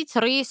ведмідь,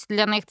 рись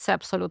для них це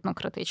абсолютно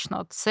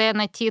критично. Це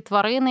не ті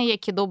тварини,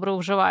 які добре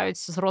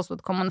вживаються з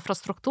розвитком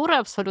інфраструктури,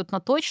 абсолютно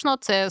точно.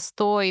 Це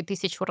 100 і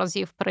 1000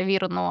 разів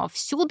перевірено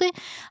всюди,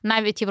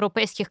 навіть в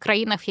європейських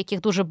країнах, в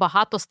яких дуже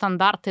багато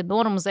стандарти,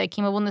 норм, за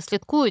якими вони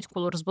слідкують,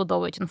 коли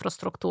розбудовують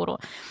інфраструктуру.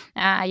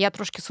 Я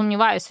трошки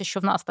сумніваюся, що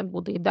в нас так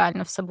буде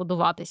ідеально все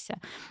будуватися.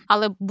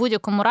 Але в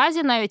будь-якому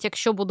разі, навіть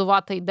якщо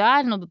будувати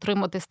ідеально,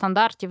 дотримати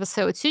стандартів і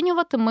все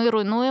оцінювати, ми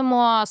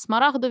руйнуємо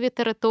смарагдові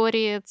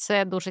території,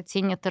 це дуже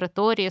цінні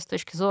території з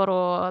точки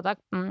зору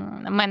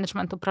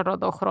менеджменту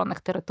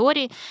природоохоронних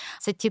територій.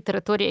 Це ті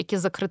території, які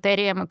за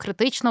критеріями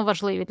критично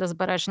важливі для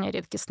збереження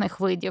рідкісних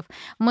видів.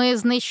 Ми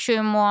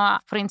знищуємо,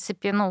 в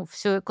принципі,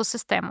 всю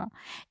екосистему.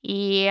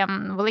 І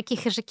великі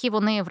хижаки,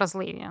 вони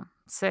вразливі.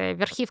 Це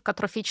верхівка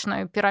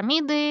трофічної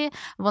піраміди,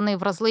 вони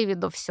вразливі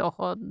до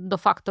всього, до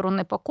фактору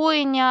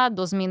непокоєння,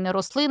 до зміни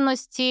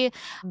рослинності,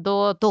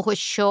 до того,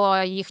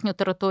 що їхню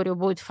територію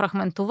будуть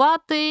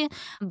фрагментувати,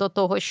 до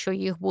того, що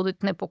їх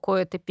будуть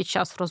непокоїти під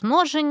час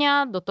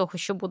розмноження, до того,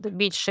 що буде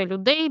більше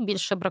людей,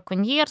 більше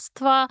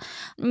браконьєрства.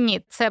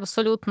 Ні, це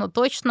абсолютно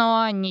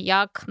точно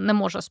ніяк не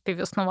може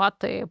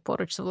співіснувати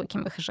поруч з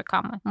великими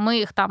хижаками. Ми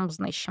їх там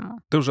знищимо.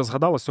 Ти вже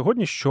згадала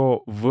сьогодні,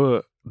 що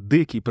в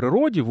дикій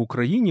природі в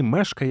Україні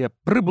мешкає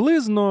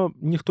приблизно,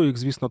 ніхто їх,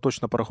 звісно,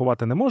 точно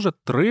порахувати не може,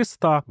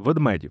 300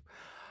 ведмедів.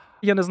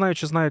 Я не знаю,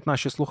 чи знають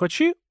наші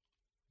слухачі,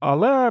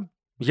 але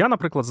я,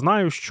 наприклад,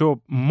 знаю, що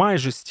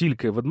майже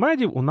стільки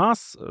ведмедів у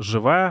нас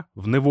живе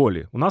в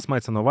неволі. У нас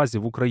мається на увазі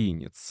в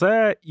Україні.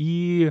 Це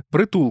і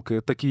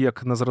притулки, такі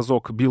як на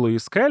зразок Білої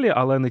скелі,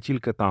 але не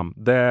тільки там,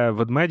 де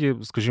ведмеді,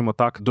 скажімо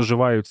так,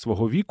 доживають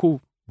свого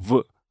віку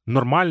в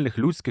нормальних,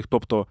 людських,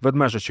 тобто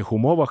ведмежачих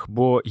умовах,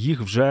 бо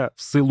їх вже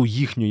в силу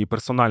їхньої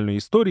персональної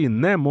історії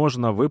не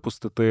можна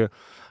випустити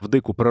в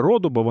дику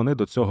природу, бо вони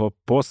до цього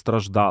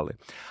постраждали.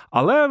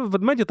 Але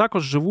ведмеді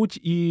також живуть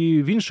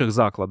і в інших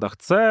закладах.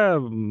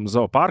 Це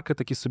зоопарки,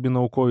 такі собі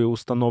наукові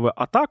установи,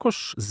 а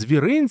також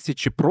звіринці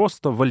чи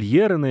просто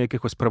вольєри на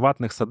якихось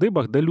приватних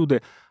садибах, де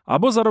люди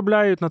або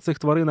заробляють на цих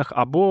тваринах,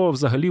 або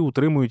взагалі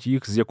утримують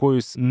їх з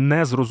якоюсь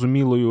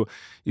незрозумілою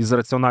із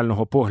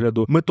раціонального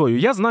погляду метою.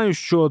 Я знаю,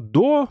 що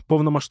до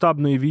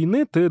повномасштабної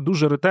війни ти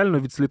дуже ретельно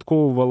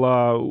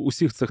відслідковувала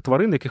усіх цих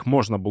тварин, яких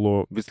можна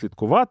було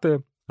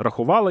відслідкувати,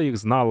 рахувала їх,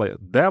 знала,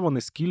 де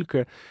вони,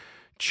 скільки.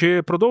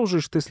 Чи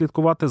продовжуєш ти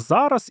слідкувати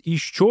зараз і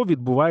що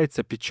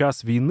відбувається під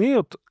час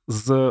війни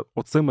з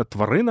оцими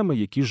тваринами,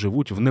 які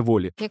живуть в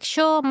неволі?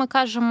 Якщо ми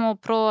кажемо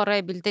про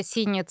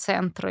реабілітаційні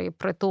центри,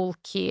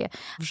 притулки,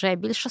 вже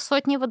більше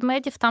сотні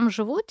ведмедів там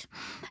живуть.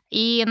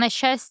 І, на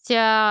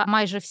щастя,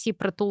 майже всі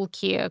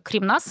притулки,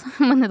 крім нас,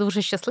 ми не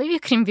дуже щасливі,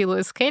 крім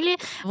Білої скелі,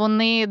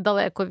 вони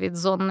далеко від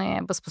зони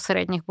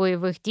безпосередніх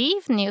бойових дій.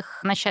 В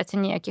них, на щастя,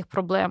 ніяких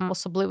проблем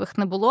особливих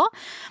не було.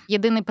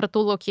 Єдиний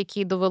притулок,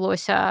 який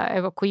довелося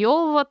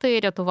евакуйовувати,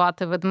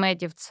 рятувати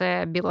ведмедів,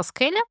 це Біла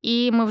скеля.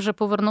 І ми вже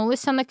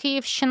повернулися на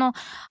Київщину.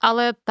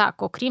 Але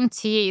так, окрім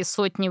цієї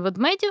сотні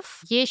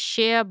ведмедів, є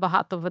ще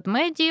багато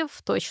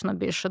ведмедів, точно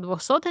більше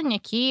 200,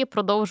 які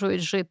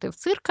продовжують жити в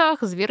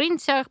цирках,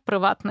 звіринцях,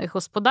 приватних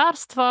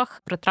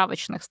господарствах,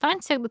 притравочних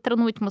станціях, де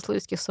тренують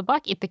мисливських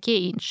собак і таке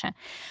інше.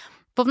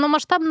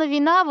 Повномасштабна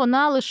війна,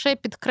 вона лише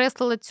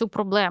підкреслила цю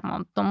проблему,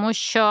 тому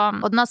що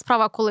одна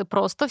справа, коли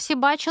просто всі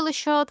бачили,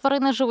 що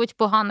тварини живуть в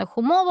поганих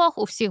умовах,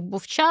 у всіх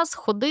був час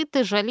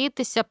ходити,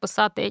 жалітися,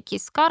 писати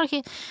якісь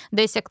скарги,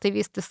 десь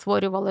активісти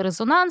створювали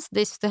резонанс,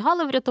 десь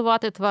встигали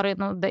врятувати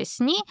тварину, десь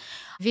ні.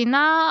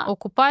 Війна,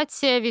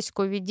 окупація,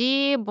 військові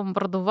дії,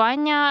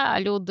 бомбардування,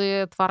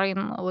 люди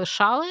тварин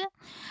лишали,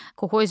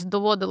 когось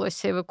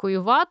доводилося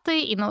евакуювати,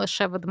 і не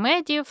лише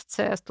ведмедів,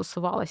 це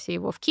стосувалося і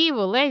вовків, і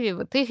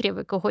левів, і тигрів,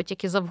 і кого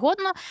тільки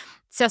завгодно.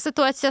 Ця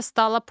ситуація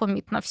стала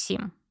помітна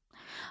всім.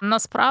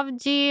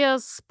 Насправді,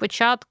 з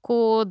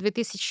початку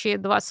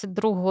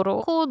 2022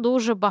 року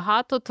дуже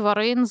багато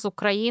тварин з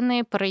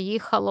України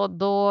переїхало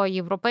до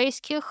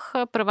європейських,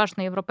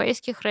 переважно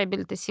європейських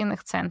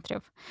реабілітаційних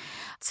центрів.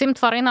 Цим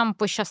тваринам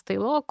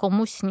пощастило,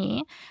 комусь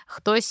ні.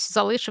 Хтось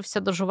залишився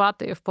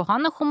доживати в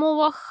поганих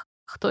умовах,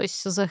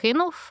 хтось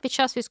загинув під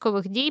час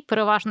військових дій,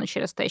 переважно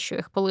через те, що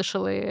їх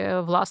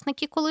полишили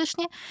власники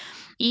колишні,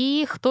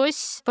 і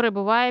хтось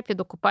перебуває під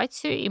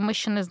окупацією, і ми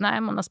ще не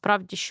знаємо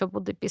насправді, що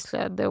буде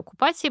після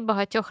деокупації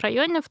багатьох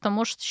районів,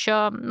 тому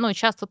що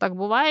часто так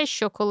буває,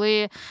 що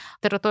коли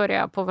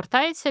територія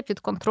повертається під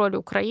контроль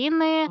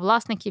України,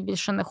 власники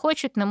більше не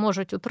хочуть, не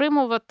можуть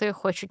утримувати,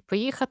 хочуть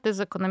поїхати з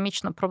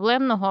економічно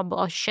проблемного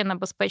або ще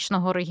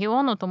небезпечного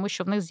регіону, тому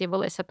що в них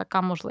з'явилася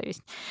така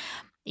можливість.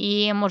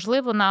 І,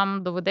 можливо,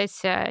 нам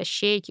доведеться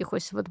ще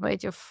якихось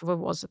ведмедів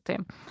вивозити.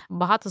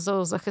 Багато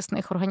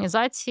зоозахисних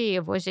організацій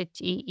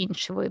возять і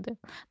інші види.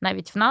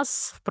 Навіть в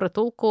нас в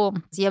притулку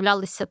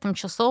з'являлися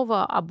тимчасово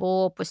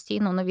або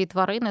постійно нові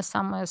тварини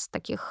саме з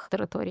таких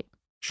територій.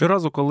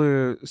 Щоразу,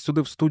 коли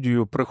сюди в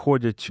студію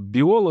приходять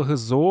біологи,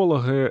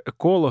 зоологи,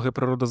 екологи,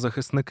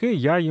 природозахисники,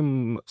 я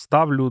їм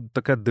ставлю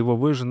таке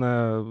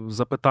дивовижне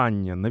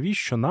запитання.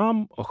 Навіщо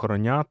нам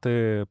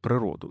охороняти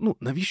природу?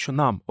 Навіщо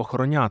нам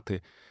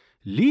охороняти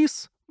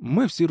ліс?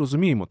 Ми всі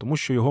розуміємо, тому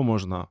що його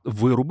можна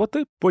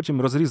вирубати,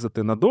 потім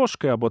розрізати на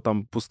дошки або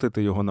там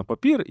пустити його на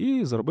папір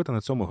і заробити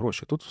на цьому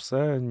гроші. Тут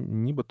все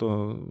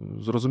нібито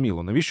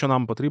зрозуміло. Навіщо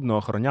нам потрібно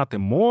охороняти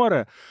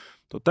море?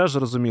 То теж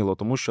зрозуміло,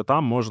 тому що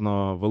там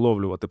можна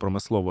виловлювати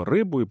промислову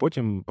рибу і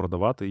потім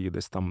продавати її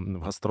десь там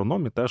в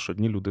гастрономі. Теж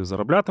одні люди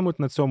зароблятимуть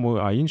на цьому,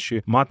 а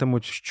інші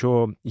матимуть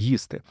що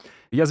їсти.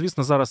 Я,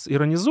 звісно, зараз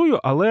іронізую,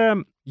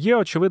 але є,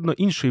 очевидно,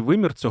 інший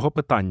вимір цього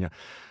питання.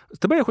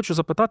 Тебе я хочу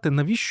запитати,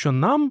 навіщо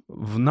нам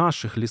в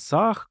наших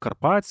лісах,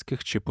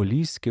 карпатських чи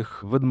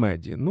поліських,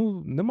 ведмеді?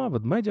 Нема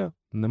ведмедя,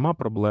 нема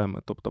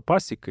проблеми. Тобто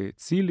пасіки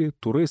цілі,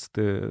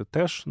 туристи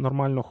теж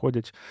нормально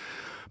ходять,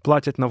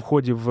 платять на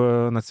вході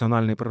в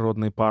національний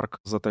природний парк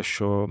за те,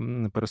 що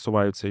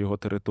пересуваються його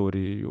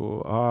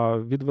територією. А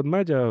від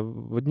ведмедя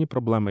одні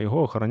проблеми.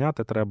 Його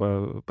охороняти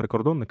треба.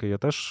 Прикордонники, я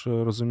теж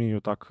розумію,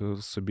 так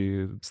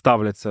собі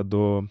ставляться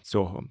до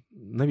цього.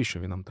 Навіщо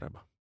він нам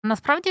треба?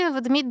 Насправді,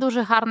 ведмідь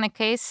дуже гарний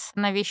кейс,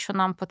 навіщо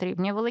нам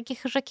потрібні великі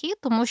хижаки,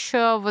 тому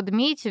що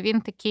ведмідь,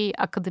 він такий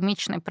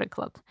академічний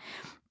приклад.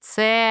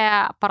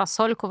 Це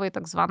парасольковий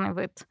так званий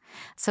вид.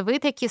 Це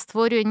вид, який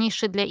створює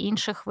ніші для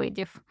інших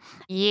видів.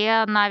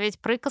 Є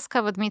навіть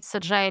приказка «ведмідь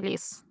саджає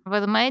ліс».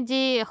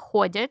 Ведмеді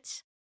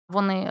ходять,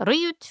 вони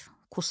риють,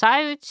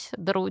 кусають,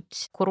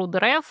 деруть кору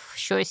дерев,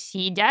 щось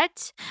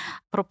їдять,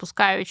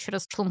 пропускають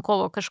через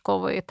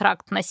шлунково-кишковий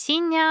тракт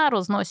насіння,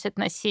 розносять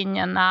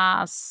насіння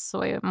на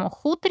своєму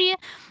хутрі.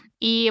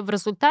 І в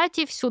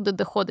результаті всюди,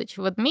 де ходить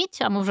ведмідь,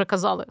 а ми вже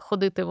казали,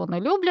 ходити вони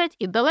люблять,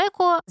 і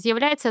далеко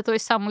з'являється той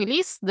самий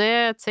ліс,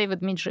 де цей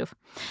ведмідь жив.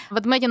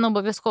 Ведмеді не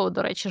обов'язково,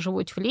 до речі,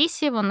 живуть в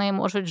лісі, вони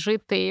можуть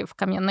жити в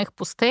кам'яних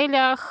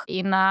пустелях,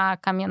 і на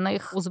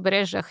кам'яних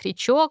узбережжях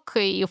річок,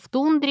 і в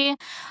тундрі,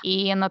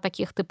 і на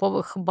таких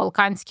типових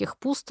балканських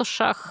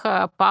пустошах,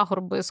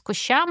 пагорби з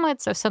кущами.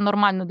 Це все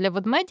нормально для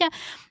ведмедя.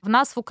 В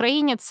нас в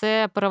Україні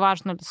це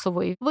переважно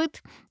лісовий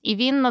вид, і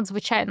він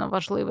надзвичайно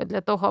важливий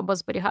для того, аби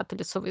зберігати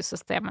лісові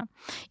системи.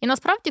 І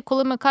насправді,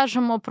 коли ми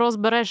кажемо про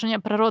збереження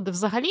природи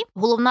взагалі,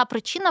 головна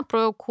причина,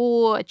 про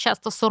яку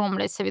часто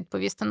соромляться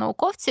відповісти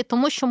науковці,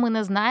 тому що ми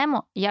не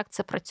знаємо, як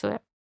це працює.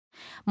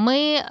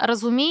 Ми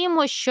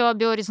розуміємо, що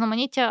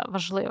біорізноманіття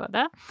важливе.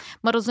 Да?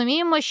 Ми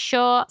розуміємо,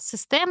 що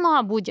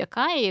система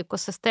будь-яка, і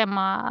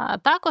екосистема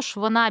також,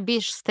 вона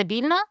більш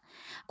стабільна,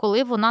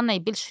 коли вона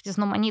найбільш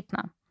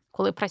різноманітна.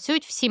 Коли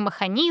працюють всі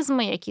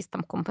механізми, якісь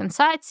там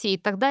компенсації і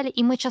так далі.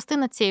 І ми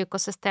частина цієї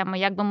екосистеми,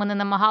 як би ми не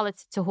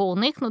намагалися цього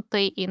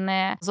уникнути і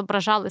не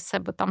зображали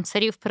себе там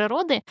царів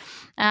природи,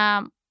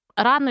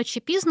 рано чи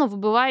пізно,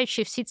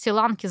 вибиваючи всі ці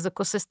ланки з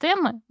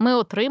екосистеми, ми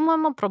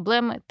отримуємо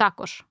проблеми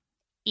також.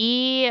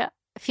 І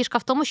фішка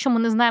в тому, що ми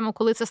не знаємо,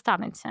 коли це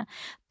станеться.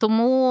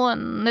 Тому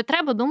не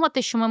треба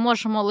думати, що ми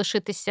можемо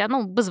лишитися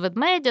без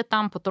ведмедя,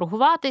 там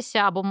поторгуватися,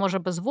 або, може,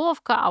 без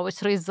вовка, а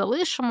ось рись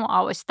залишимо,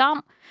 а ось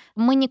там.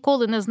 Ми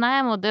ніколи не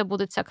знаємо, де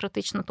буде ця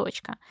критична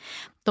точка.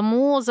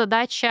 Тому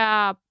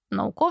задача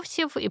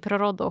науковців і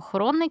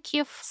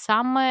природоохоронників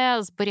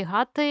саме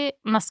зберігати,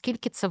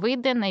 наскільки це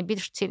вийде,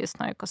 найбільш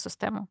цілісну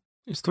екосистему.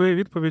 Із твоєї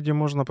відповіді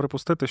можна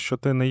припустити, що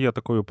ти не є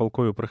такою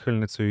палкою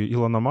прихильницею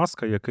Ілона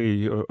Маска,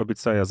 який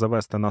обіцяє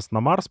завести нас на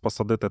Марс,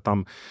 посадити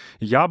там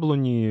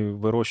яблуні,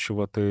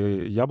 вирощувати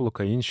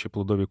яблука і інші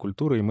плодові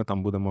культури, і ми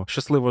там будемо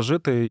щасливо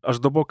жити, аж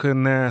допоки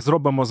не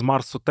зробимо з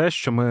Марсу те,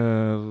 що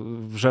ми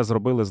вже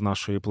зробили з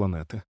нашої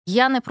планети.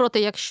 Я не проти,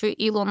 якщо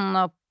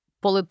Ілон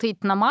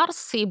полетить на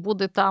Марс і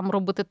буде там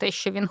робити те,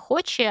 що він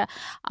хоче,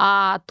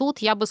 а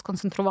тут я би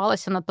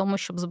сконцентрувалася на тому,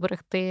 щоб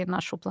зберегти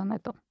нашу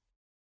планету.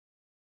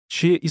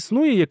 Чи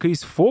існує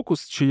якийсь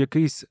фокус, чи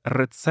якийсь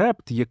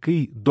рецепт,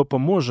 який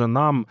допоможе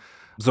нам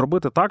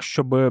зробити так,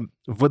 щоб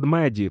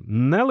ведмеді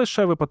не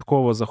лише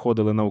випадково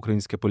заходили на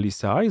українське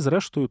Полісся, а й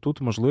зрештою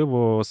тут,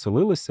 можливо,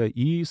 оселилися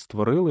і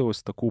створили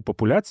ось таку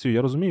популяцію?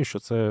 Я розумію, що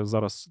це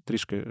зараз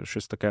трішки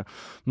щось таке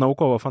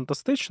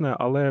науково-фантастичне,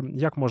 але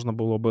як можна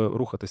було би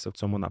рухатися в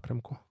цьому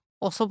напрямку?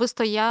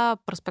 Особисто я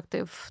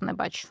перспектив не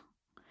бачу.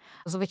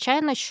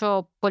 Звичайно,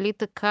 що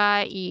політика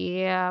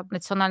і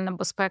національна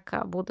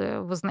безпека буде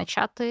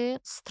визначати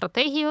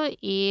стратегію,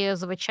 і,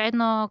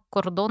 звичайно,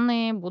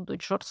 кордони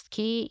будуть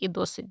жорсткі і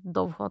досить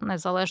довго,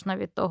 незалежно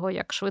від того,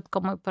 як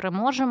швидко ми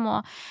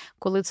переможемо,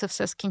 коли це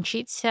все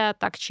скінчиться,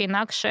 так чи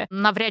інакше,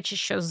 навряд чи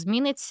щось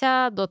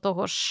зміниться. До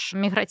того ж,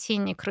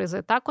 міграційні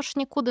кризи також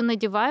нікуди не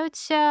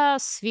діваються,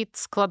 світ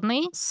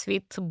складний,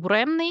 світ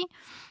буремний.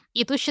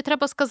 І тут ще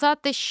треба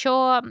сказати,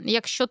 що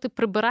якщо ти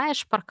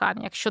прибираєш паркан,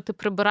 якщо ти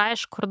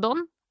прибираєш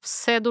кордон,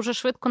 все дуже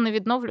швидко не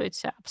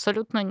відновлюється.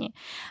 Абсолютно ні.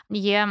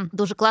 Є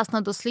дуже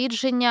класне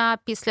дослідження.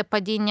 Після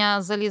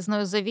падіння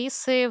залізної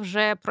завіси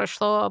вже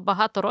пройшло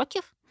багато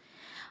років,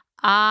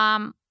 а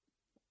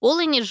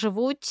олені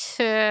живуть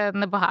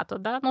небагато,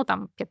 да?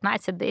 Там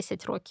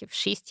 15-10 років,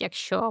 6,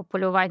 якщо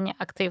полювання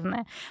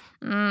активне.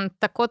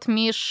 Так от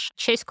між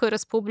Чеською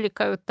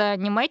Республікою та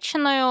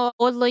Німеччиною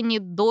олені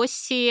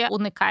досі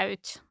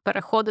уникають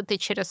переходити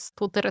через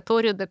ту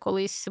територію, де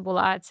колись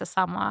була ця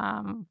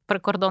сама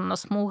прикордонна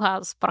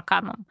смуга з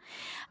парканом.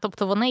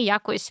 Тобто вони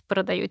якось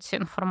передають цю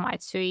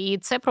інформацію, і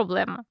це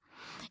проблема.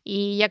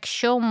 І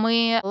якщо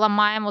ми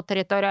ламаємо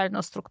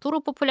територіальну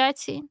структуру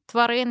популяції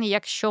тварин,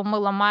 якщо ми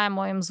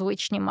ламаємо їм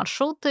звичні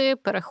маршрути,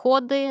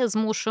 переходи,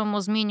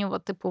 змушуємо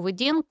змінювати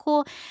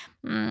поведінку,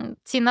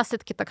 ці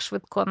наслідки так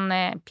швидко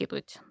не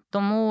підуть.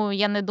 Тому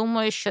я не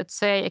думаю, що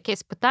це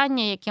якесь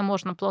питання, яке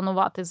можна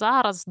планувати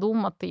зараз,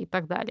 думати і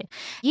так далі.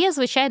 Є,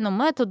 звичайно,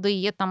 методи,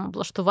 є там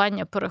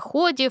облаштування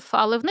переходів,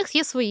 але в них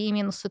є свої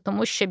мінуси,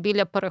 тому що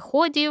біля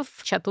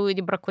переходів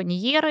чатують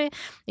браконьєри,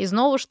 і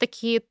знову ж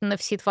таки не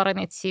всі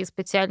тварини ці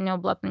спеціальні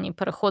обладнані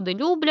переходи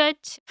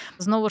люблять.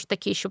 Знову ж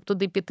таки, щоб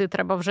туди піти,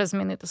 треба вже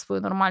змінити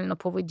свою нормальну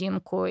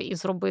поведінку і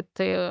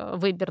зробити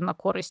вибір на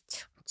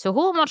користь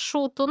цього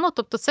маршруту.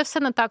 Тобто це все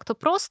не так-то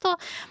просто.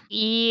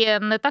 І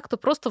не так-то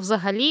просто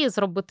взагалі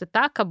зробити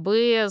так,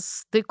 аби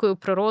з дикою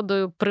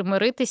природою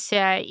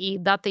примиритися і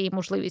дати їй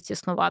можливість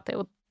існувати.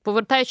 От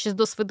повертаючись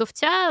до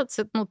свидовця,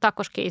 це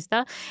також кейс.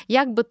 Да?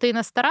 Як би ти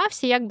не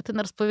старався, як би ти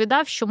не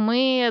розповідав, що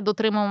ми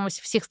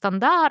дотримуємося всіх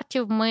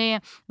стандартів, ми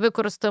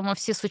використовуємо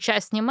всі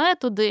сучасні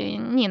методи.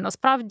 Ні,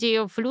 насправді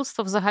в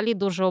людства взагалі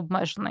дуже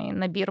обмежений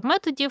набір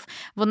методів.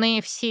 Вони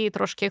всі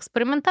трошки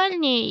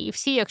експериментальні і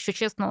всі, якщо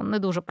чесно, не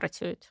дуже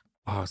працюють.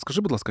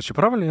 Скажи, будь ласка, чи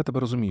правильно я тебе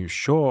розумію,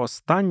 що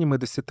останніми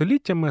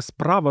десятиліттями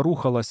справа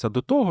рухалася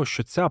до того,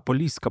 що ця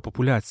поліська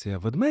популяція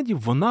ведмедів,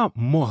 вона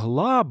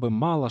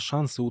мала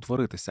шанси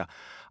утворитися.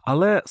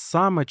 Але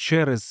саме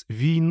через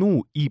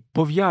війну і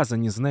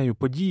пов'язані з нею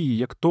події,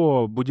 як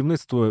то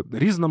будівництво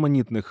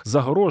різноманітних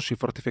загорож і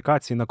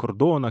фортифікацій на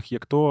кордонах,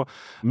 як то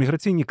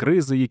міграційні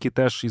кризи, які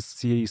теж із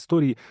цієї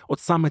історії, от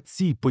саме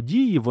ці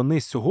події,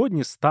 вони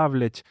сьогодні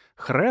ставлять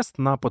хрест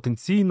на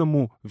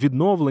потенційному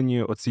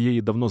відновленні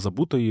оцієї давно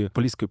забутої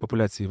поліської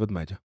популяції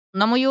ведмедя.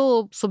 На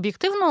мою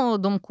суб'єктивну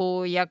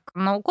думку, як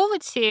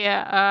науковиці,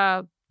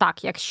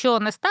 так, якщо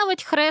не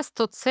ставить хрест,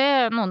 то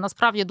це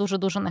насправді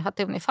дуже-дуже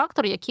негативний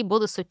фактор, який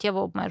буде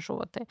суттєво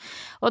обмежувати.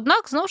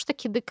 Однак, знову ж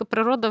таки, дика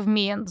природа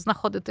вміє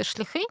знаходити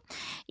шляхи,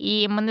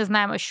 і ми не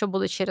знаємо, що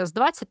буде через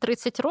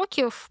 20-30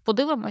 років.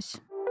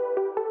 Подивимось.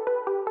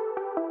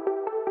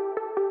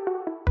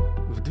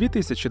 В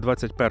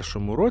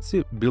 2021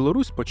 році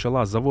Білорусь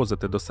почала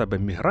завозити до себе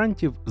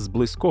мігрантів з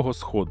Близького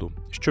Сходу,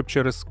 щоб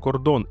через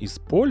кордон із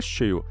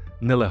Польщею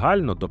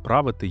нелегально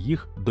доправити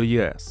їх до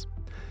ЄС.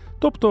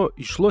 Тобто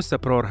йшлося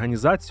про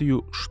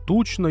організацію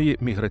штучної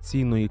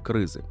міграційної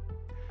кризи.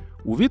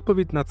 У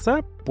відповідь на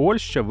це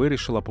Польща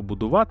вирішила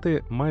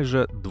побудувати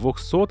майже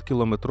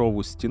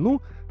 200-кілометрову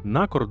стіну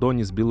на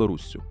кордоні з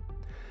Білоруссю.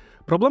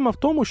 Проблема в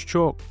тому,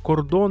 що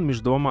кордон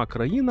між двома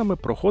країнами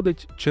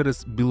проходить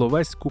через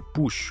Біловезьку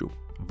пущу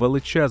 –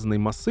 величезний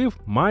масив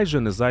майже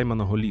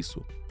незайманого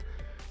лісу.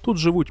 Тут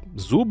живуть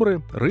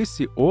зубри,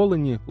 рисі,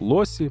 олені,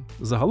 лосі,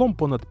 загалом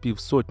понад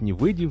 500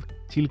 видів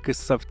тільки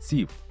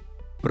ссавців.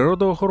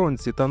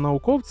 Природоохоронці та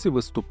науковці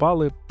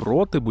виступали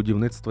проти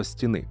будівництва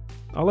стіни.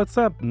 Але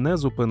це не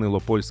зупинило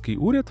польський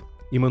уряд,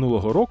 і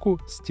минулого року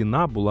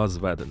стіна була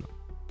зведена.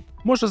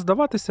 Може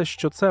здаватися,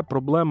 що це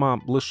проблема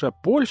лише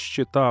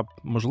Польщі та,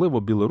 можливо,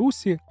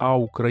 Білорусі, а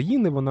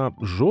України вона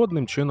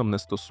жодним чином не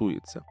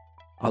стосується.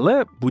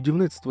 Але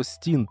будівництво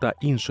стін та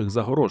інших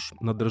загорож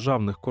на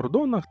державних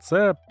кордонах –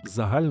 це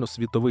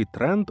загальносвітовий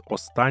тренд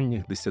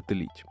останніх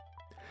десятиліть.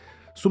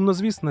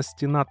 Сумнозвісна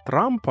стіна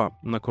Трампа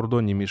на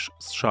кордоні між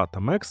США та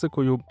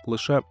Мексикою –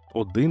 лише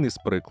один із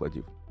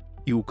прикладів.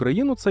 І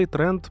Україну цей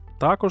тренд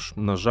також,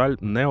 на жаль,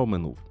 не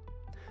оминув.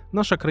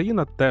 Наша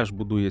країна теж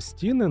будує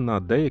стіни на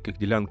деяких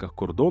ділянках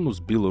кордону з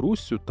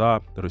Білоруссю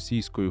та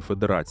Російською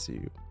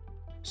Федерацією.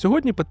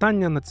 Сьогодні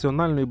питання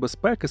національної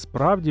безпеки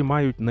справді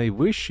мають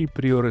найвищий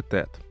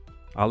пріоритет.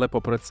 Але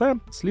попри це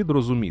слід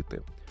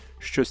розуміти,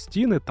 що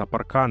стіни та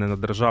паркани на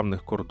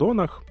державних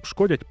кордонах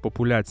шкодять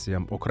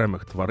популяціям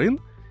окремих тварин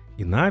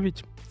і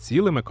навіть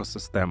цілим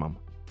екосистемам.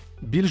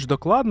 Більш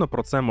докладно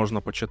про це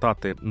можна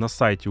почитати на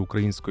сайті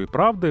 «Української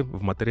правди»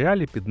 в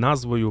матеріалі під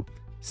назвою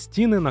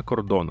 «Стіни на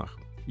кордонах.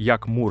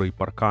 Як мури й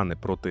паркани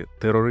проти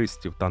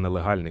терористів та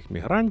нелегальних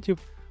мігрантів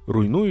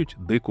руйнують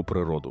дику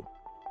природу».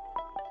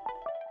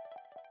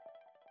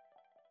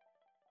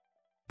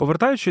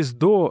 Повертаючись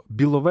до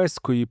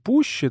Біловезької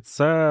пущі,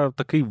 це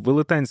такий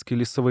велетенський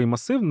лісовий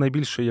масив,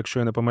 найбільший, якщо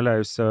я не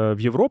помиляюся, в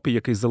Європі,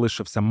 який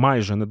залишився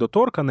майже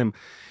недоторканим,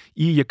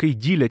 і який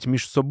ділять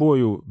між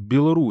собою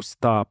Білорусь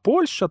та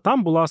Польща.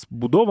 Там була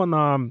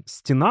збудована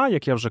стіна,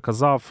 як я вже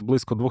казав,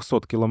 близько 200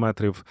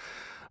 кілометрів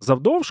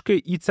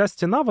завдовжки, і ця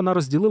стіна, вона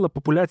розділила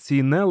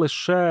популяції не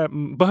лише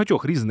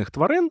багатьох різних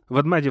тварин.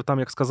 Ведмедів там,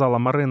 як сказала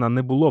Марина,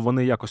 не було,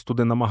 вони якось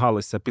туди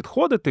намагалися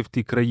підходити в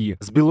ті краї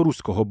з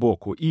білоруського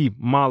боку і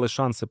мали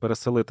шанси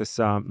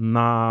переселитися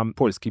на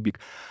польський бік.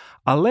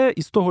 Але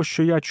із того,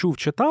 що я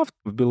чув-читав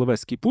в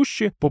Біловезькій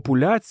пущі,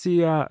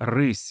 популяція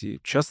рисі.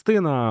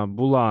 Частина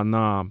була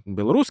на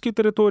білоруській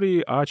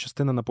території, а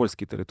частина на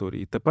польській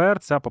території. Тепер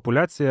ця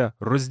популяція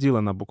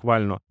розділена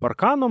буквально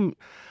парканом.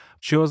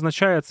 Чи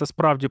означає це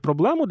справді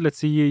проблему для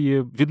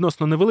цієї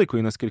відносно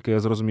невеликої, наскільки я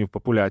зрозумів,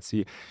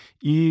 популяції?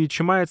 І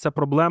чи має ця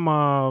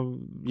проблема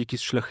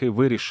якісь шляхи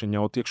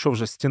вирішення? От якщо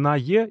вже стіна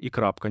є і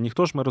крапка,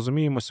 ніхто ж, ми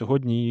розуміємо,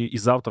 сьогодні і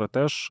завтра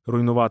теж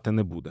руйнувати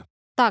не буде.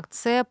 Так,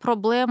 це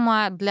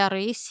проблема для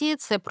рисі,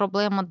 це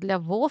проблема для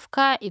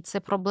вовка і це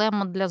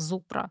проблема для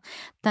зубра.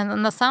 Та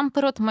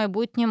насамперед в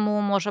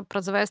майбутньому може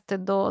призвести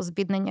до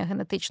збіднення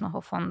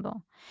генетичного фонду.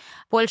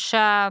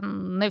 Польща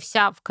не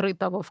вся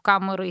вкрита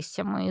вовками,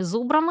 рисями і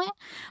зубрами.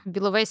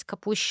 Біловезька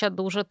пуща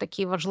дуже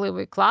такий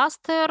важливий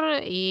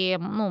кластер і,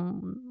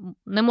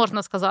 не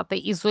можна сказати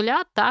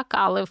ізолят, так,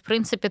 але в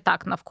принципі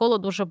так, навколо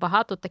дуже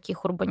багато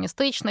таких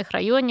урбаністичних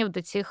районів,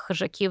 де цих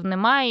хижаків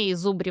немає і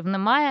зубрів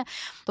немає.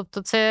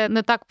 Тобто це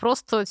не так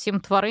просто цим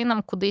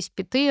тваринам кудись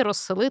піти,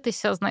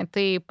 розселитися,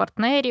 знайти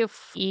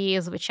партнерів.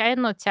 І,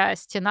 звичайно, ця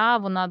стіна,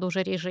 вона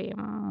дуже ріже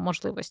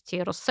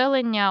можливості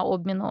розселення,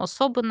 обміну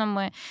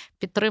особинами,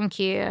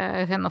 підтримки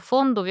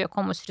генофонду в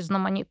якомусь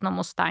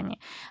різноманітному стані.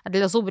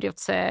 Для зубрів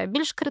це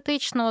більш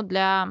критично,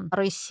 для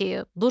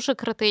рисі дуже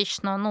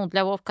критично,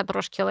 для вовка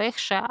трошки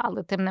легше,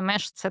 але тим не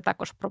менш це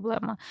також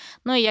проблема.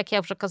 І, як я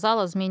вже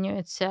казала,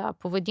 змінюється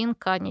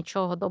поведінка,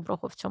 нічого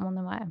доброго в цьому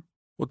немає.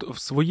 От в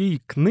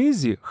своїй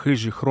книзі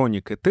 «Хижі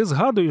хроніки» ти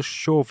згадуєш,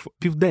 що в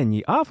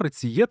Південній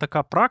Африці є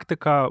така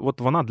практика,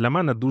 от вона для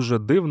мене дуже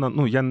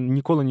дивна, я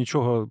ніколи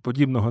нічого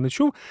подібного не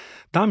чув.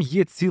 Там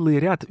є цілий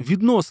ряд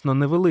відносно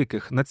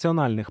невеликих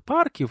національних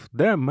парків,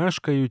 де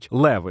мешкають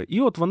леви.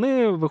 І от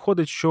вони,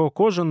 виходить, що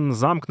кожен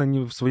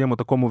замкнені в своєму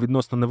такому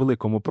відносно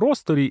невеликому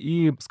просторі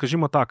і,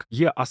 скажімо так,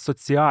 є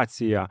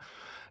асоціація,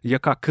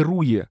 яка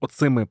керує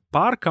оцими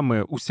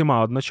парками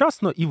усіма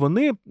одночасно, і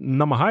вони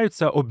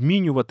намагаються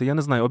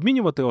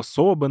обмінювати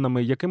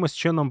особинами, якимось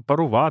чином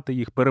парувати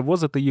їх,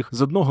 перевозити їх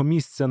з одного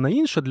місця на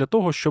інше, для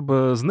того, щоб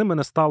з ними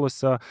не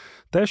сталося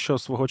те, що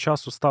свого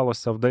часу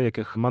сталося в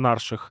деяких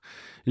монарших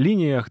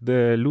лініях,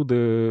 де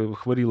люди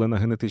хворіли на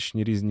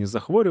генетичні різні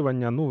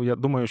захворювання. Я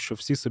думаю, що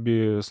всі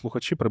собі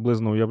слухачі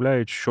приблизно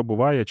уявляють, що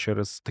буває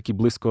через такі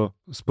близько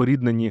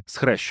споріднені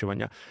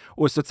схрещування.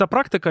 Ось оця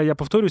практика, я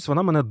повторюсь,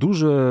 вона мене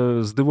дуже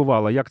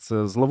здивувала. Як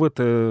це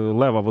зловити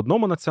лева в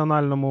одному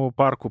національному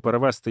парку,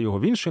 перевести його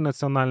в інший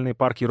національний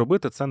парк і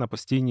робити це на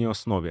постійній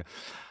основі.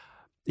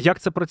 Як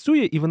це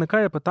працює? І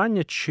виникає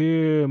питання,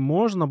 чи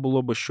можна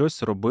було би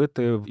щось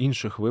робити в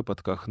інших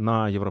випадках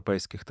на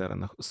європейських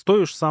теренах. З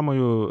тою ж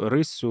самою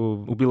риссю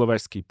у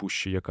Біловезькій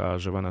пущі, яка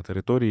живе на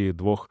території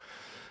двох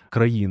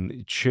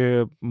країн.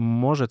 Чи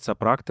може ця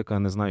практика,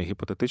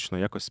 гіпотетично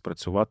якось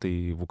спрацювати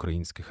і в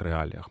українських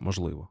реаліях?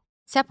 Можливо.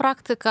 Ця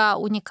практика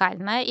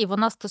унікальна, і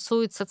вона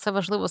стосується, це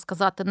важливо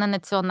сказати, не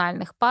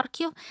національних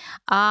парків,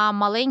 а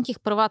маленьких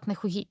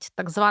приватних угідь,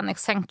 так званих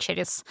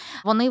sanctuaries.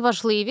 Вони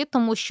важливі,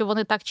 тому що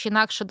вони так чи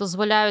інакше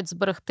дозволяють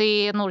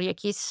зберегти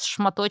якийсь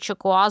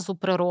шматочок оазу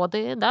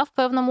природи в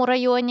певному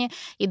районі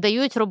і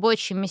дають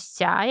робочі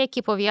місця,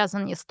 які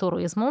пов'язані з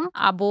туризмом,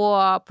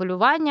 або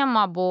полюванням,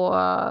 або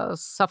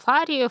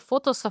сафарі,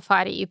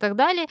 фотосафарі і так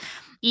далі.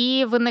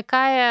 І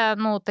виникає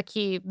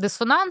такий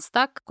дисонанс,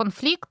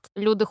 конфлікт.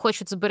 Люди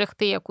хочуть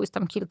зберегти якусь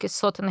там кількість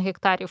сотень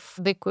гектарів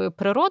дикої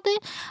природи,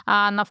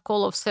 а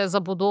навколо все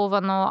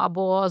забудовано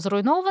або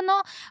зруйновано.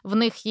 В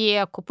них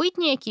є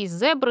копитні, якісь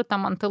зебри,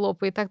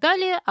 антилопи і так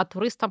далі, а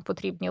туристам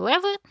потрібні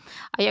леви.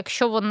 А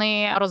якщо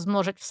вони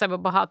розмножать в себе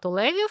багато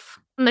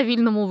левів, на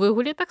вільному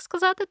вигулі, так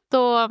сказати,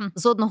 то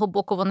з одного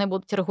боку вони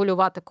будуть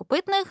регулювати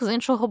копитних, з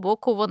іншого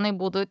боку вони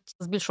будуть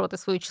збільшувати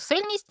свою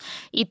чисельність,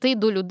 іти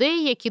до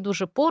людей, які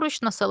дуже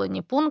поруч,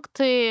 населені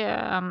пункти,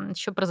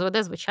 що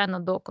призведе, звичайно,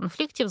 до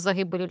конфліктів,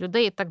 загибелі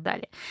людей і так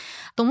далі.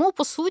 Тому,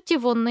 по суті,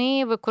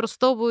 вони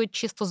використовують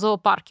чисто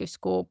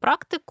зоопарківську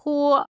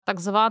практику, так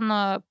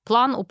званий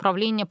план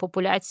управління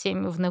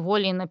популяціями в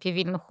неволі і на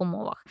піввільних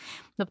умовах.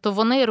 Тобто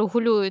вони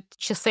регулюють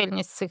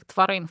чисельність цих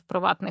тварин в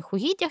приватних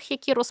угіддях,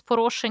 які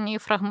розпорошені,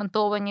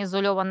 фрагментовані,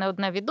 ізольовані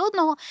одне від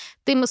одного,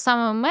 тими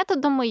самими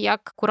методами,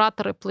 як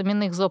куратори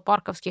племінних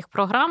зоопарківських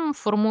програм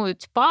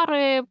формують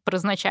пари,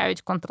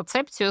 призначають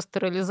контрацепцію,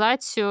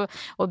 стерилізацію,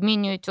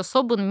 обмінюють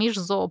особин між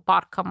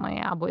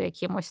зоопарками або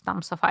якимось там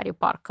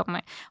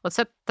сафарі-парками.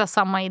 Оце та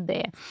сама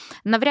ідея.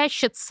 Навряд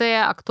чи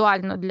це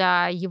актуально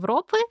для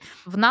Європи.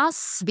 В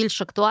нас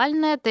більш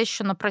актуальне те,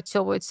 що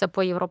напрацьовується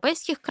по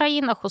європейських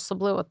країнах,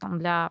 особливо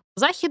для для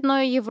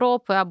Західної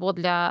Європи або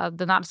для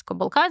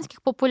динарсько-балканських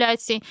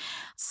популяцій,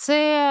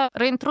 це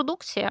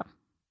реінтродукція.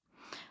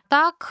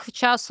 Так,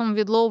 часом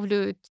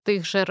відловлюють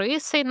тих же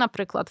рисей,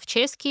 наприклад, в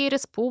Чеській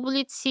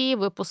Республіці,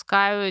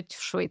 випускають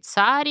в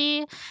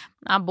Швейцарії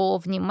або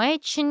в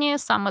Німеччині,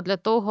 саме для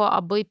того,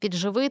 аби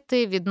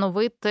підживити,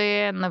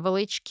 відновити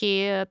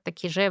невеличкі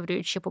такі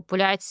жеврюючі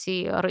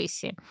популяції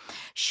рисі.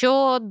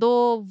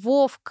 Щодо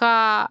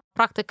вовка,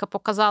 практика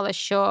показала,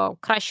 що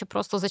краще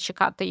просто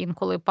зачекати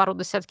інколи пару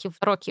десятків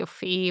років,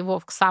 і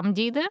вовк сам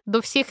дійде до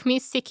всіх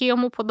місць, які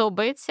йому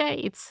подобаються.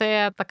 І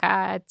це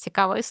така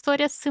цікава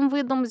історія з цим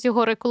видом, з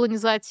його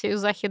реколонізацією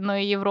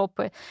Західної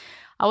Європи.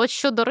 А от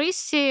щодо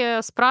рисі,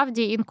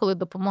 справді інколи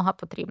допомога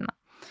потрібна.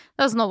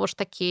 Знову ж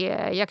таки,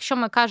 якщо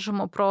ми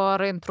кажемо про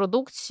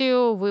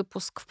реінтродукцію,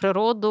 випуск в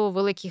природу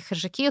великих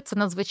хижаків, це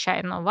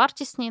надзвичайно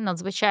вартісні,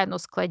 надзвичайно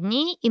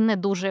складні і не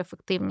дуже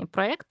ефективні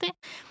проекти.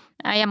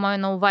 Я маю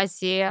на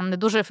увазі не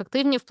дуже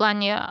ефективні в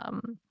плані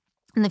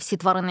не всі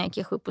тварини,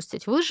 яких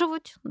випустять,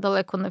 виживуть,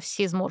 далеко не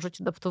всі зможуть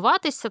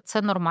адаптуватися,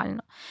 це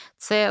нормально.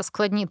 Це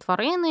складні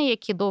тварини,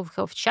 які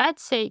довго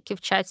вчаться, які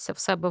вчаться в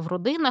себе в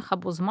родинах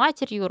або з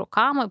матір'ю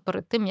роками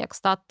перед тим, як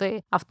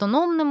стати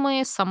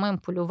автономними, самим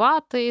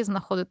полювати,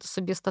 знаходити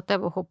собі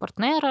статевого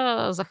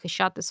партнера,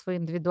 захищати свою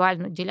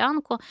індивідуальну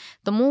ділянку.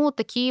 Тому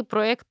такі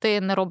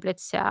проекти не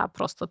робляться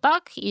просто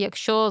так. І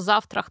якщо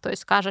завтра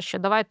хтось каже, що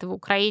давайте в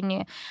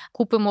Україні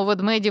купимо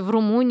ведмедів в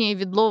Румунії,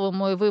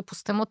 відловимо і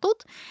випустимо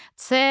тут,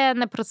 це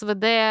не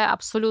призведе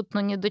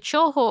абсолютно ні до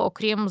чого,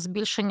 окрім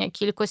збільшення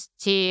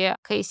кількості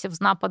кейсів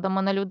з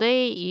нападами на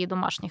людей і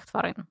домашніх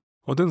тварин.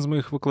 Один з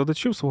моїх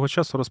викладачів свого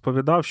часу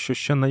розповідав, що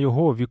ще на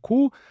його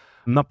віку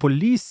на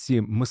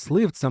Поліссі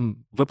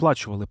мисливцям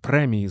виплачували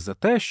премії за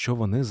те, що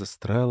вони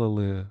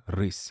застрелили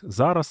рись.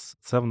 Зараз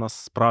це в нас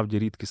справді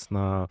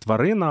рідкісна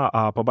тварина,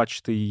 а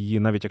побачити її,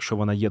 навіть якщо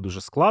вона є,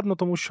 дуже складно,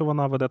 тому що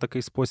вона веде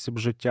такий спосіб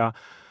життя.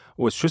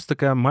 Ось, щось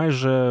таке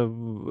майже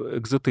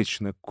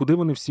екзотичне. Куди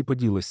вони всі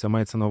поділися?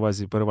 Мається на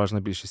увазі переважна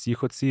більшість.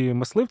 Їх оці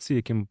мисливці,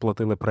 яким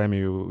платили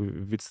премію,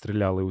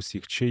 відстріляли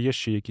усіх? Чи є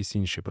ще якісь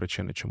інші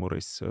причини, чому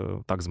рись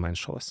так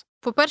зменшилась?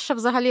 По-перше,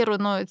 взагалі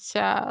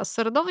руйнується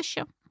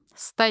середовище.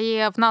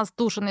 Стає в нас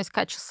дуже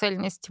низька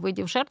чисельність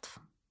видів жертв.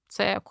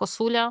 Це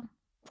косуля,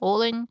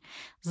 олень,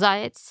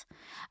 заєць.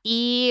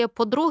 І,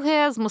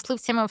 по-друге, з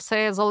мисливцями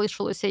все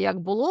залишилося як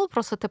було,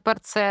 просто тепер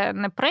це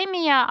не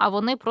премія, а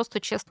вони просто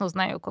чесно з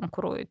нею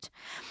конкурують.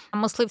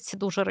 Мисливці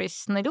дуже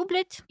рись не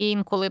люблять, і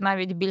інколи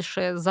навіть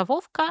більше за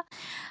вовка.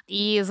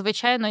 І,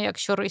 звичайно,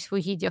 якщо рись в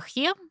угіддях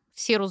є,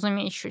 всі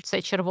розуміють, що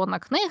це червона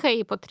книга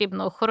і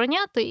потрібно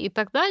охороняти і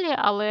так далі,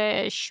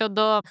 але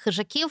щодо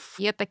хижаків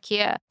є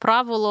таке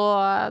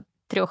правило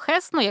 3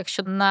 С,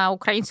 якщо на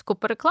українську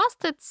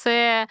перекласти,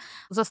 це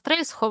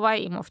застрель,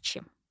 сховай і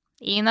мовчи.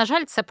 І, на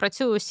жаль, це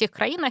працює у всіх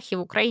країнах і в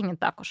Україні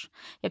також.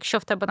 Якщо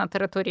в тебе на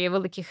території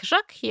великий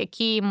хижак,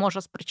 який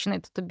може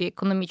спричинити тобі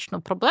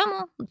економічну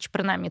проблему, чи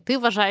принаймні ти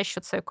вважаєш,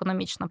 що це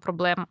економічна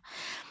проблема,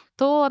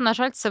 то, на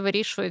жаль, це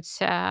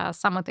вирішується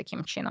саме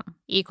таким чином.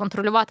 І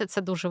контролювати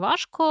це дуже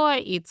важко,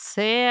 і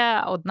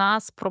це одна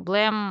з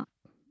проблем,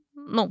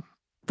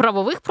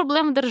 правових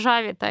проблем в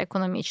державі та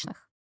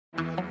економічних.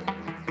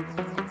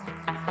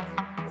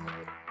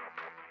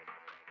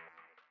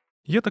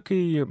 Є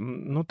такий,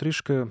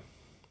 трішки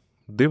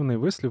дивний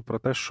вислів про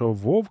те, що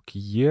вовк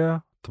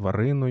є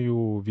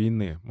твариною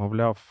війни.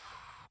 Мовляв,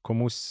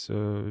 комусь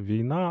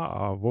війна,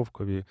 а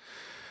вовкові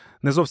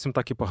не зовсім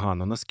так і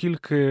погано.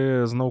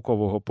 Наскільки з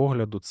наукового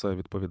погляду це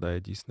відповідає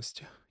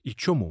дійсності? І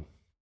чому?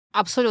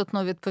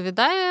 Абсолютно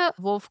відповідає.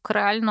 Вовк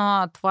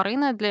реально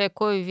тварина, для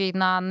якої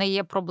війна не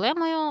є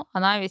проблемою, а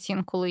навіть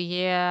інколи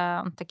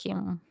є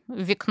таким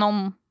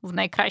вікном в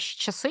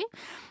найкращі часи.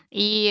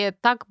 І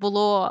так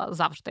було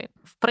завжди.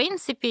 В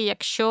принципі,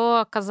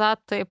 якщо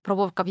казати про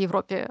вовка в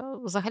Європі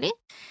взагалі,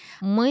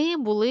 ми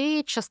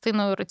були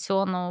частиною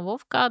раціону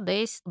вовка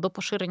десь до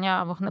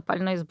поширення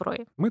вогнепальної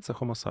зброї. Ми – це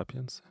Homo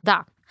sapiens.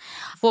 Да.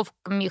 Вовк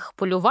міг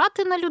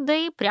полювати на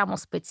людей, прямо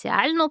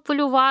спеціально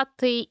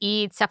полювати,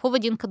 і ця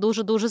поведінка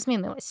дуже-дуже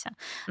змінилася.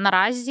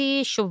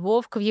 Наразі, щоб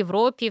вовк в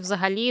Європі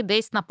взагалі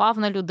десь напав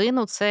на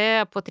людину,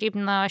 це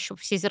потрібно, щоб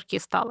всі зірки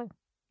стали.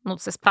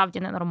 Це справді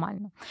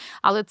ненормально.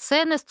 Але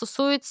це не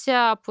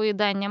стосується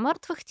поїдання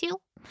мертвих тіл.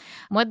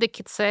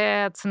 Медики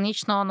це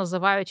цинічно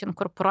називають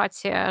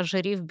інкорпорація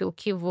жирів,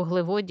 білків,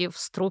 вуглеводів,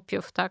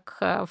 струпів, так,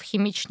 в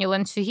хімічні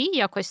ланцюги,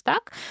 якось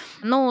так.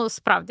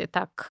 Справді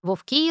так.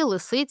 Вовки,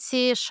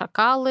 лисиці,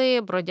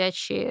 шакали,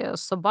 бродячі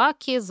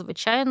собаки,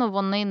 звичайно,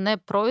 вони не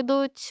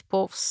пройдуть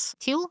повз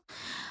тіл,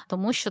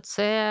 тому що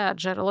це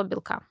джерело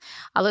білка.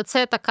 Але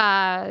це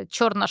така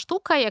чорна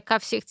штука, яка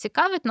всіх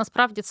цікавить.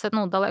 Насправді це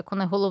далеко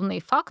не головний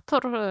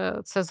фактор,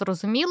 це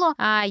зрозуміло.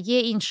 А є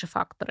інші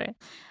фактори.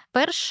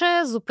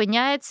 Перше,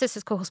 зупиняється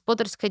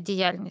сільськогосподарська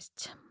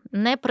діяльність.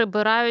 Не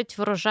прибирають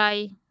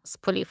врожай з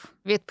полів.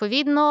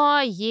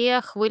 Відповідно,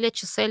 є хвиля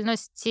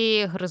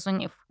чисельності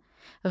гризунів.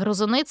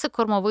 Гризуни – це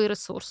кормовий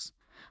ресурс.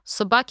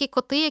 Собаки,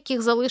 коти,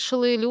 яких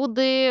залишили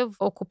люди в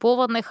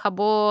окупованих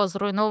або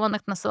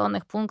зруйнованих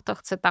населених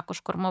пунктах, це також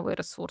кормовий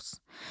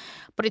ресурс.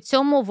 При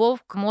цьому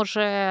вовк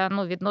може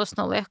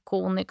відносно легко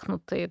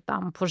уникнути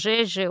там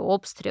пожежі,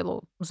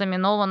 обстрілу,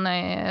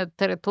 замінованої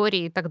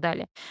території і так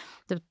далі.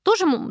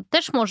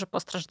 Теж може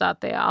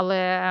постраждати,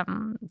 але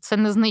це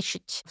не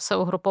знищить все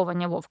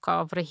угруповання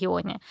вовка в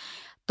регіоні.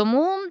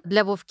 Тому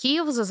для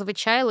вовків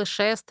зазвичай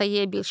лише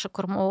стає більше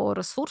кормового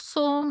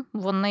ресурсу,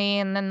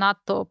 вони не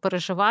надто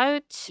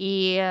переживають,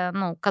 і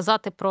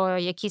казати про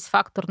якийсь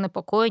фактор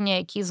непокоєння,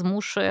 який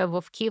змушує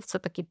вовків, це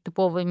такий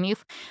типовий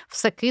міф,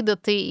 все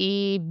кидати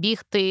і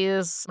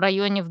бігти з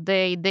районів,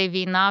 де йде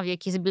війна, в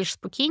якісь більш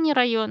спокійні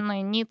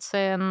райони. Ні,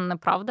 це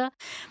неправда.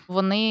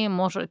 Вони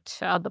можуть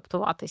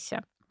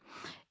адаптуватися.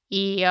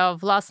 І,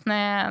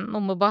 власне,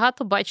 ми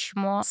багато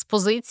бачимо з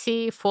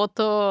позицій,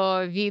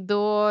 фото,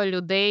 відео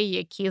людей,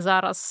 які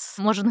зараз,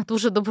 може, не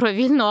дуже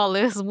добровільно,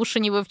 але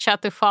змушені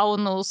вивчати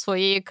фауну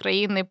своєї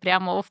країни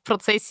прямо в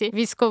процесі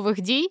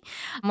військових дій.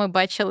 Ми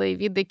бачили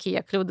відео,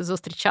 як люди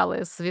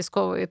зустрічали з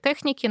військової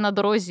техніки на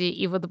дорозі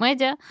і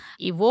ведмедя,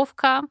 і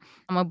вовка.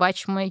 Ми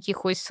бачимо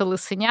якихось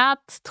лисенят,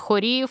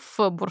 тхорів,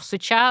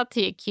 борсучат,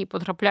 які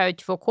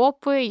потрапляють в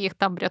окопи, їх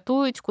там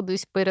рятують,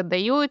 кудись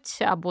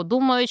передають або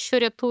думають, що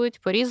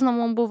рятують, по-різному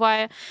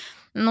буває.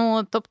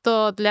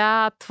 Тобто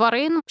для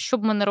тварин, що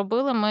б ми не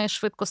робили, ми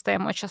швидко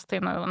стаємо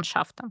частиною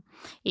ландшафту.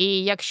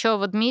 І якщо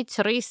ведмідь,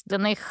 рись, для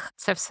них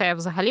це все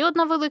взагалі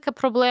одна велика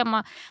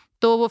проблема,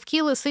 то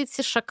вовки,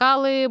 лисиці,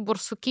 шакали,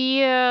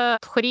 борсуки,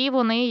 тхорі,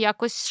 вони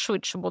якось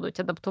швидше будуть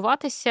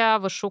адаптуватися,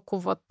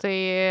 вишукувати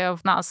в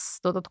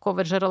нас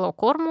додаткове джерело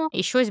корму,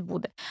 і щось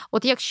буде.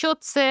 От якщо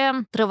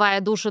це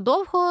триває дуже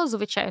довго,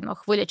 звичайно,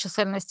 хвиля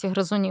чисельності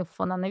гризунів,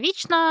 вона не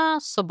вічна,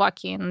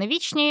 собаки не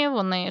вічні,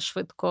 вони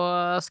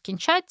швидко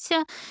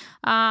скінчаться,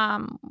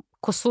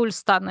 косуль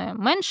стане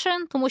менше,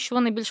 тому що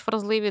вони більш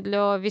вразливі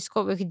для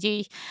військових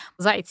дій,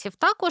 зайців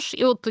також.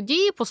 І от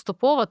тоді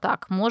поступово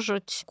так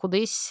можуть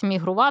кудись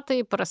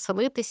мігрувати,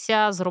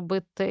 переселитися,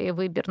 зробити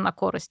вибір на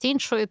користь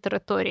іншої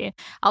території.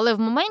 Але в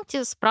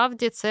моменті,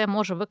 справді, це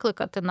може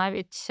викликати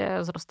навіть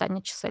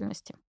зростання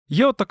чисельності.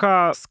 Є от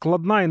така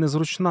складна і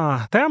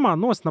незручна тема,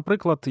 ось,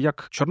 наприклад,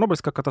 як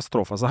Чорнобильська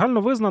катастрофа.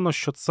 Загально визнано,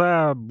 що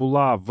це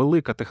була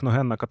велика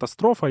техногенна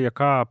катастрофа,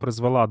 яка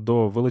призвела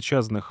до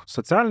величезних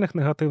соціальних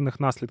негативних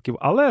наслідків,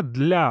 але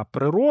для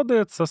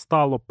природи це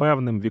стало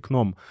певним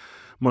вікном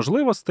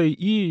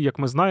можливостей. І, як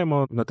ми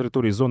знаємо, на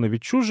території зони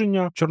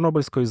відчуження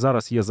Чорнобильської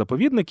зараз є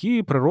заповідник,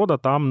 і природа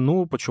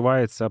там,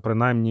 почувається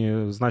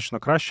принаймні значно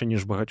краще,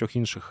 ніж в багатьох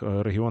інших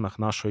регіонах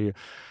нашої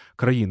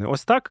країни.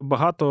 Ось так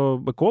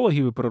багато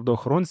екологів і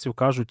природоохоронців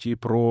кажуть і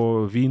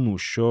про війну,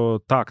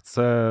 що так,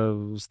 це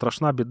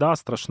страшна біда,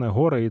 страшне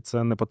горе, і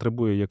це не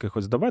потребує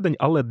якихось доведень,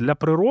 але для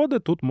природи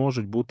тут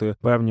можуть бути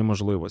певні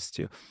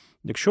можливості.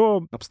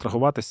 Якщо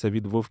абстрагуватися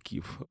від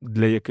вовків,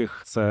 для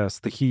яких це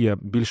стихія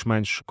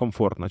більш-менш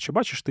комфортна, чи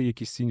бачиш ти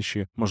якісь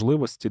інші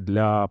можливості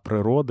для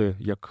природи,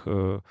 як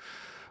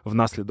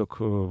внаслідок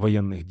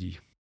воєнних дій?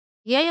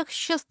 Я,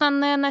 якщо чесно,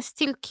 не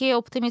настільки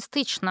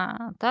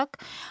оптимістична, так?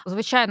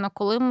 Звичайно,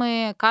 коли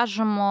ми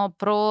кажемо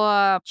про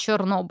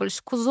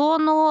Чорнобильську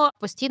зону,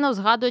 постійно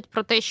згадують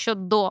про те, що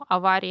до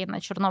аварії на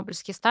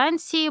Чорнобильській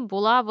станції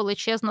була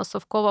величезна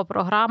совкова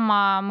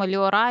програма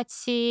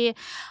меліорації,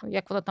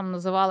 як вона там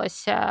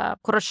називалася,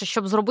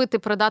 щоб зробити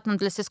придатним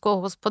для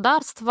сільського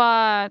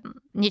господарства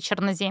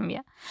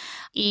нечорнозем'я.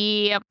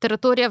 І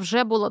територія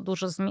вже була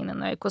дуже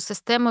змінена,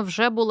 екосистеми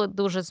вже були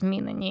дуже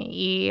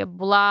змінені, і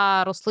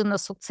була рослинна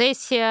сукцесія,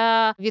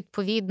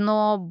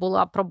 відповідно,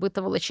 була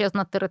пробита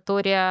величезна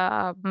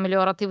територія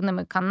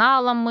меліоративними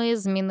каналами,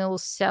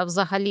 змінився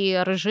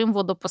взагалі режим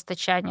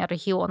водопостачання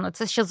регіону.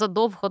 Це ще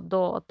задовго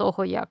до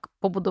того, як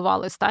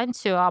побудували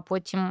станцію, а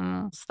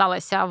потім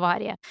сталася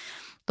аварія.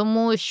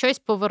 Тому щось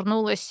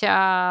повернулося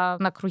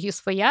на круги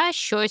своя,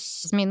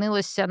 щось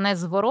змінилося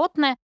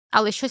незворотне,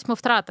 але щось ми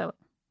втратили.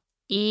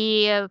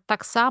 І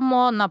так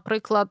само,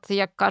 наприклад,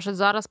 як кажуть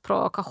зараз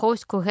про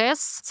Каховську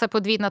ГЕС, це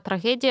подвійна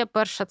трагедія.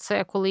 Перша –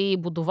 це коли її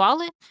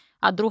будували,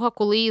 а друга –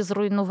 коли її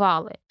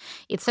зруйнували.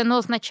 І це не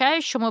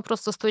означає, що ми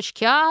просто з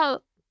точки А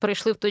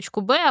прийшли в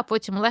точку Б, а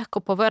потім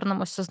легко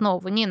повернемося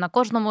знову. Ні, на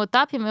кожному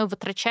етапі ми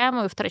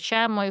втрачаємо і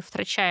втрачаємо і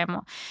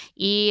втрачаємо.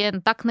 І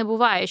так не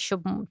буває,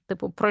 щоб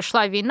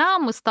пройшла війна,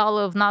 ми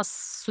стали, в нас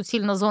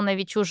суцільна зона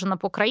відчужена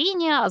по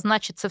країні, а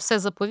значить це все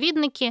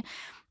заповідники.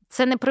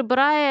 Це не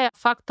прибирає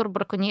фактор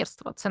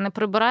браконьєрства, це не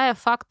прибирає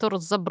фактор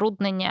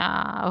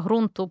забруднення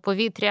ґрунту,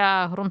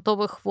 повітря,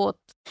 ґрунтових вод.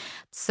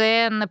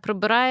 Це не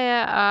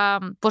прибирає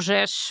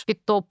пожеж,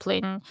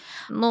 підтоплень.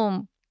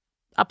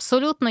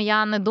 Абсолютно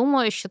я не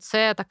думаю, що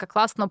це така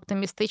класна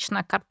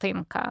оптимістична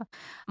картинка.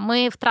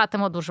 Ми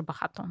втратимо дуже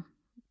багато.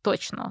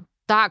 Точно.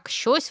 Так,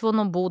 щось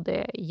воно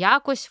буде,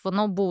 якось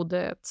воно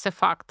буде, це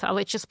факт.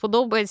 Але чи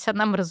сподобається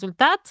нам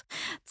результат,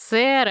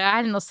 це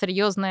реально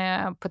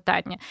серйозне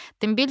питання.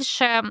 Тим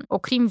більше,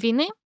 окрім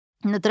війни,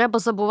 не треба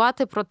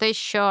забувати про те,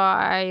 що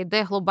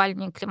йде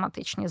глобальні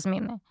кліматичні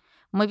зміни.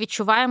 Ми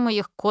відчуваємо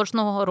їх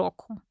кожного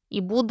року.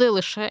 І буде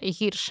лише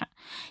гірше.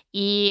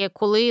 І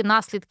коли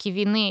наслідки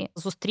війни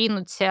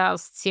зустрінуться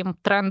з цим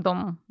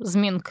трендом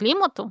змін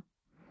клімату,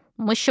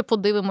 ми ще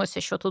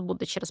подивимося, що тут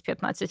буде через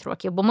 15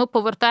 років. Бо ми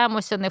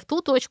повертаємося не в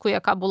ту точку,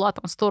 яка була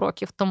там 100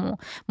 років тому.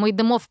 Ми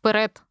йдемо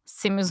вперед з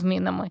цими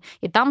змінами.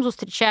 І там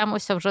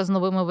зустрічаємося вже з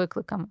новими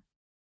викликами.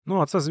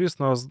 А це,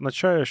 звісно,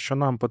 означає, що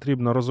нам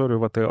потрібно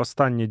розорювати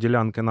останні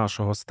ділянки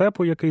нашого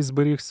степу, який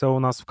зберігся у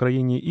нас в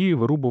країні, і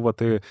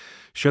вирубувати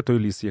ще той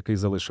ліс, який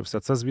залишився.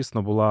 Це,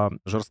 звісно, була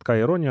жорстка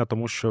іронія,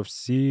 тому що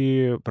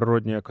всі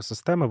природні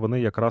екосистеми,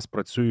 вони якраз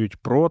працюють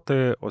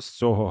проти ось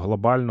цього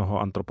глобального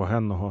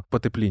антропогенного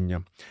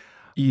потепління.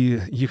 І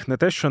їх не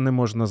те, що не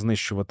можна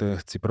знищувати,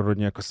 ці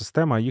природні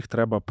екосистеми, а їх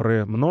треба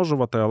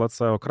примножувати, але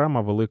це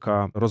окрема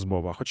велика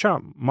розмова. Хоча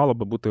мало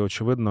би бути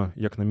очевидно,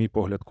 як на мій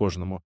погляд,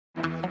 кожному.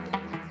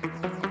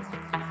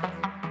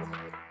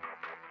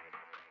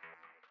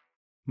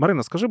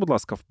 Марина, скажи, будь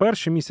ласка, в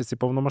перші місяці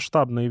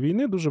повномасштабної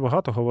війни дуже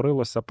багато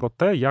говорилося про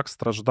те, як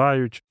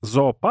страждають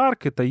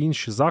зоопарки та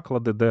інші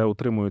заклади, де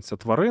утримуються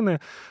тварини.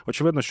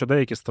 Очевидно, що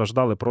деякі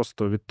страждали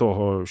просто від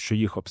того, що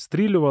їх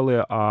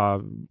обстрілювали, а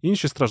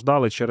інші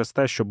страждали через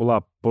те, що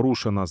була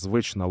порушена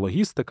звична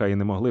логістика і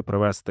не могли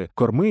привезти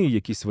корми,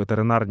 якісь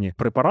ветеринарні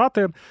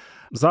препарати.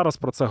 Зараз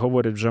про це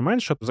говорять вже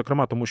менше,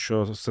 зокрема тому,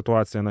 що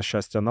ситуація, на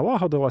щастя,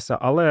 налагодилася,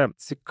 але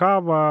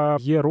цікава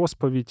є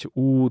розповідь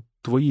у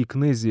твоїй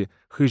книзі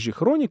 «Хижі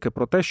хроніки»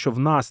 про те, що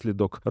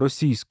внаслідок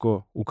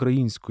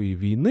російсько-української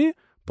війни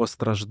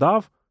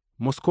постраждав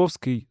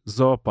московський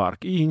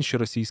зоопарк і інші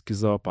російські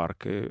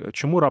зоопарки.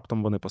 Чому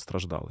раптом вони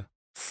постраждали?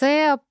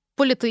 Це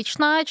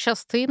політична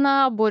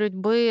частина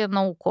боротьби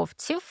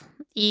науковців.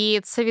 І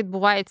це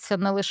відбувається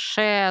не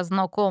лише з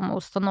науковими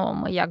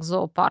установами, як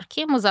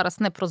зоопарки. Ми зараз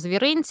не про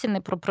звіринці,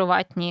 не про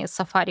приватні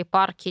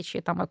сафарі-парки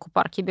чи там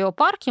екопарки,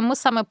 біопарки. Ми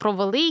саме про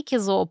великі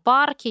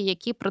зоопарки,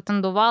 які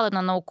претендували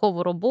на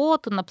наукову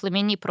роботу, на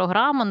племінні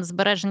програми, на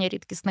збереження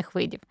рідкісних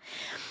видів.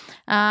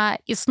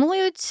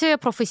 Існують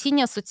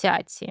професійні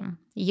асоціації.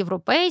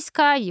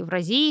 Європейська,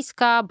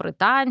 євразійська,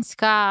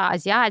 британська,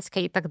 азіатська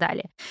і так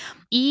далі.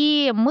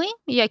 І ми,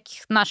 як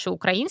наші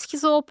українські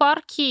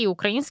зоопарки, і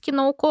українські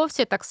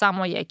науковці, так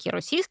само, як і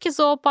російські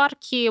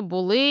зоопарки,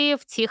 були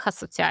в цих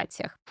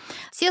асоціаціях.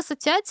 Ці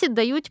асоціації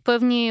дають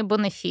певні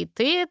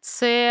бенефіти.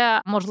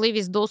 Це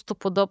можливість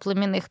доступу до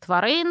племінних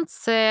тварин,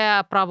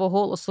 це право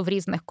голосу в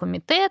різних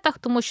комітетах,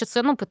 тому що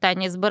це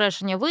питання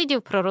збереження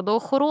видів,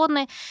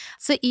 природоохорони,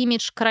 це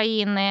імідж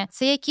країни,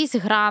 це якісь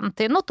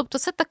гранти. Тобто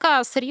це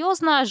така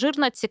серйозна,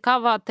 жирна,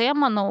 цікава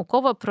тема,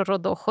 наукова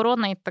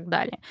природоохорона і так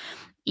далі.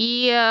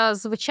 І,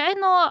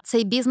 звичайно,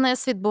 цей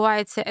бізнес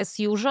відбувається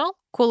as usual,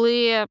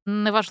 коли,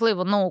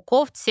 неважливо,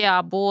 науковці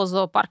або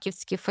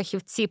зоопарківські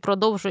фахівці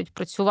продовжують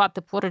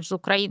працювати поруч з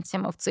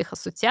українцями в цих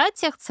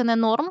асоціаціях, це не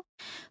норм,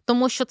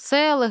 тому що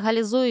це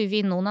легалізує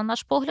війну, на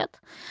наш погляд.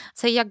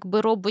 Це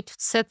якби робить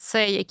все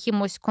це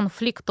якимось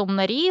конфліктом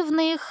на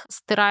рівних,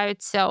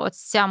 стираються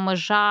ось ця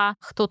межа,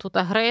 хто тут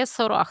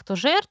агресор, а хто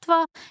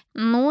жертва.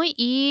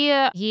 І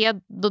є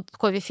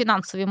додаткові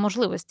фінансові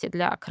можливості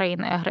для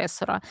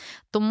країни-агресора.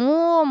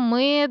 Тому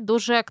ми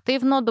дуже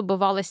активно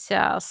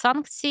добивалися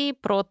санкцій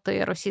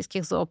проти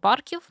російських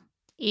зоопарків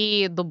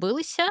і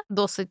добилися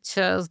досить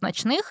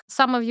значних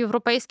саме в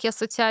Європейській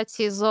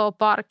асоціації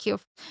зоопарків.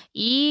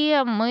 І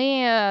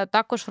ми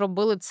також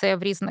робили це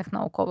в різних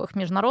наукових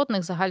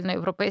міжнародних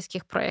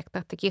загальноєвропейських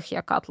проєктах, таких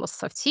як «Атлас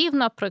савців»,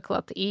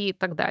 наприклад, і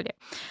так далі.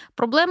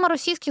 Проблема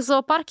російських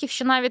зоопарків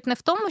ще навіть не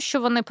в тому,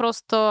 що вони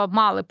просто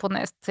мали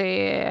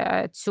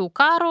понести цю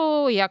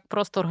кару, як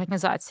просто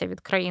організація від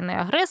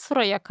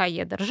країни-агресора, яка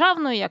є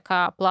державною,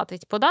 яка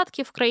платить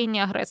податки в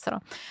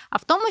країні-агресора, а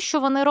в тому, що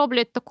вони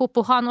роблять таку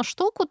погану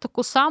штуку,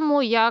 таку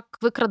саму, як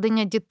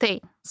викрадення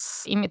дітей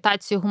з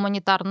імітацією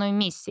гуманітарної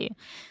місії.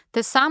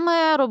 Те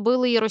саме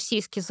робили і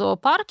російські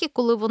зоопарки,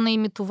 коли вони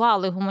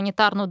імітували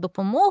гуманітарну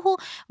допомогу,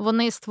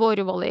 вони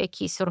створювали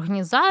якісь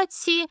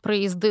організації,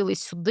 приїздили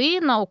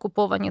сюди на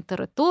окуповані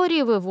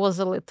території,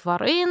 вивозили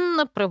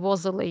тварин,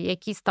 привозили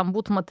якісь там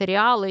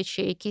будматеріали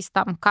чи якісь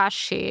там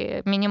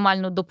каші,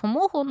 мінімальну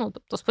допомогу.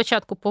 Тобто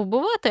спочатку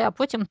повбивати, а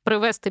потім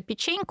привезти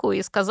печеньку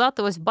і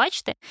сказати, ось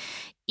бачите.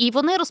 І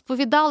вони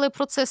розповідали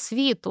про це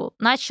світу,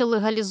 наче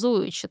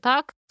легалізуючи,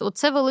 так?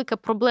 Оце велика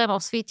проблема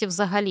в світі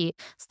взагалі.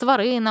 З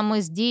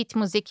тваринами, з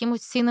дітьми, з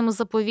якимось цінними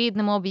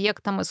заповідними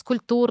об'єктами, з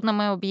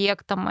культурними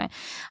об'єктами.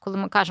 Коли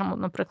ми кажемо,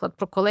 наприклад,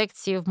 про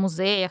колекції в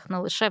музеях, не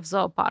лише в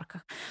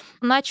зоопарках.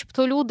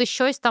 Начебто люди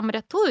щось там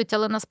рятують,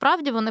 але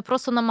насправді вони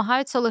просто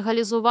намагаються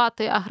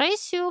легалізувати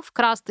агресію,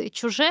 вкрасти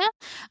чуже.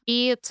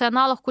 І це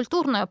аналог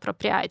культурної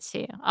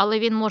апропріації. Але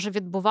він може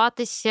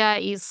відбуватися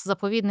із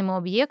заповідними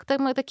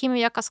об'єктами, такими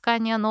як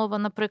Асканія Нова,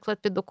 наприклад,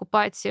 під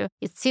окупацією,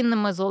 із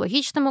цінними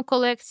зоологічними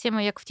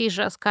колекціями, як в тій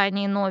же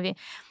Асканії Нові,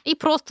 і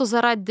просто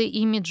заради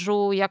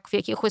іміджу як в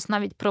якихось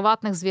навіть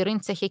приватних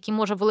звіринцях, які,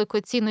 може,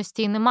 великої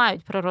цінності і не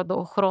мають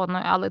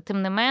природоохоронної, але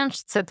тим не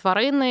менш це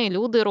тварини,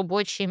 люди,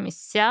 робочі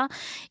місця,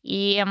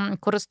 і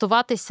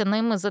користуватися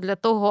ними задля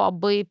того,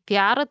 аби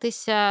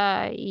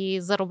піаритися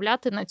і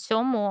заробляти на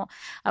цьому,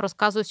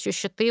 розказуючи,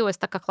 що ти ось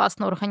така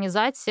класна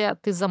організація,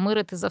 ти за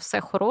мир, ти за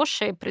все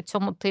хороше, і при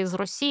цьому ти з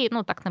Росії,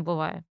 так не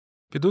буває.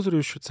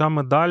 Підозрюю, що ця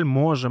медаль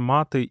може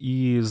мати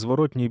і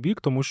зворотній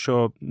бік, тому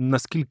що,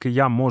 наскільки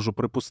я можу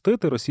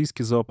припустити,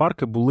 російські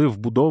зоопарки були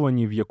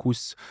вбудовані в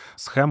якусь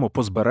схему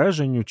по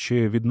збереженню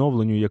чи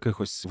відновленню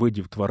якихось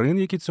видів тварин,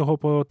 які цього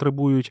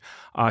потребують,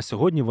 а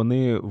сьогодні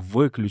вони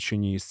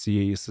виключені з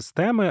цієї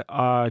системи.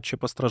 А чи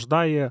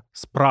постраждає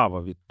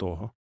справа від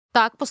того?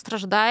 Так,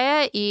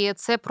 постраждає, і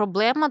це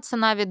проблема, це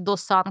навіть до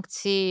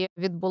санкцій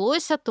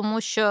відбулося,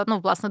 тому що,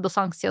 власне, до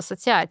санкцій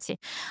асоціацій,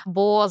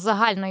 бо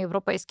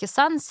загальноєвропейські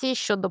санкції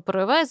щодо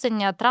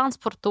перевезення,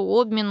 транспорту,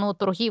 обміну,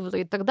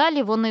 торгівлі і так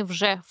далі, вони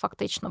вже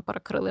фактично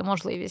перекрили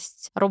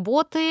можливість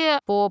роботи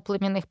по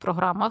племінних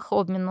програмах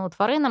обміну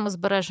тваринами,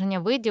 збереження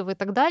видів і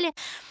так далі.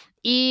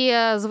 І,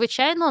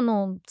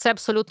 звичайно, це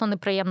абсолютно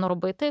неприємно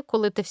робити,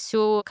 коли ти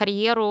всю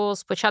кар'єру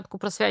спочатку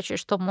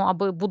присвячуєш тому,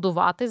 аби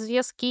будувати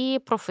зв'язки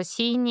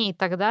професійні і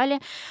так далі,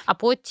 а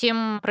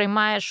потім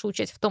приймаєш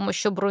участь в тому,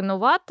 щоб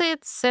руйнувати.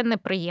 Це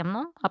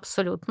неприємно,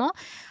 абсолютно.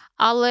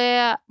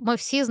 Але ми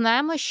всі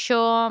знаємо,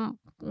 що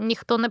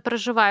ніхто не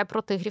переживає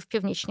про тигрів в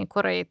Північній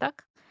Кореї,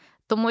 так?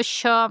 Тому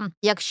що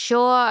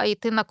якщо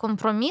йти на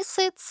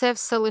компроміси, це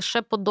все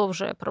лише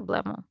подовжує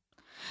проблему.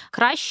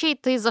 Краще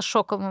йти за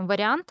шоковим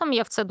варіантом,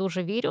 я в це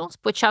дуже вірю.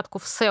 Спочатку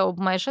все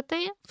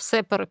обмежити,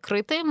 все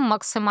перекрити,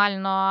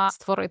 максимально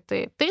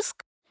створити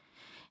тиск.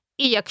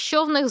 І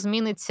якщо в них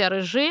зміниться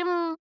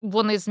режим,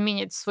 вони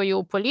змінять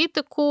свою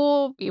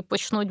політику і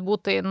почнуть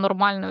бути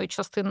нормальною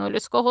частиною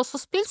людського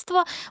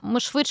суспільства, ми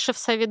швидше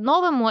все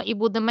відновимо і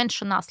буде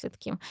менше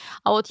наслідків.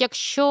 А от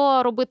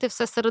якщо робити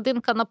все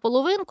серединка на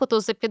половинку, то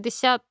за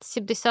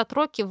 50-70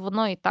 років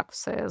воно і так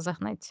все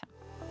загнеться.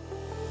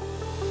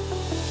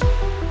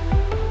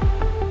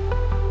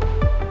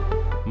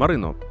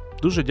 Марино,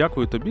 дуже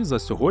дякую тобі за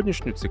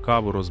сьогоднішню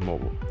цікаву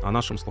розмову. А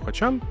нашим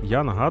слухачам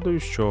я нагадую,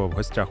 що в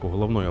гостях у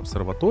головної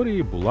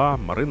обсерваторії була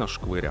Марина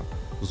Шквиря,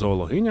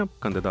 зоологиня,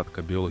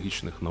 кандидатка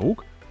біологічних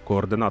наук,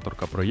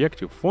 координаторка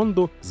проєктів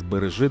фонду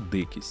 «Збережи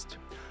дикість».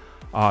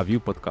 А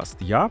вів подкаст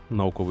я,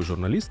 науковий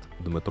журналіст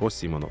Дмитро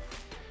Сімонов.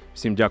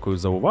 Всім дякую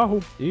за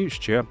увагу і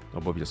ще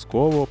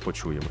обов'язково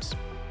почуємось.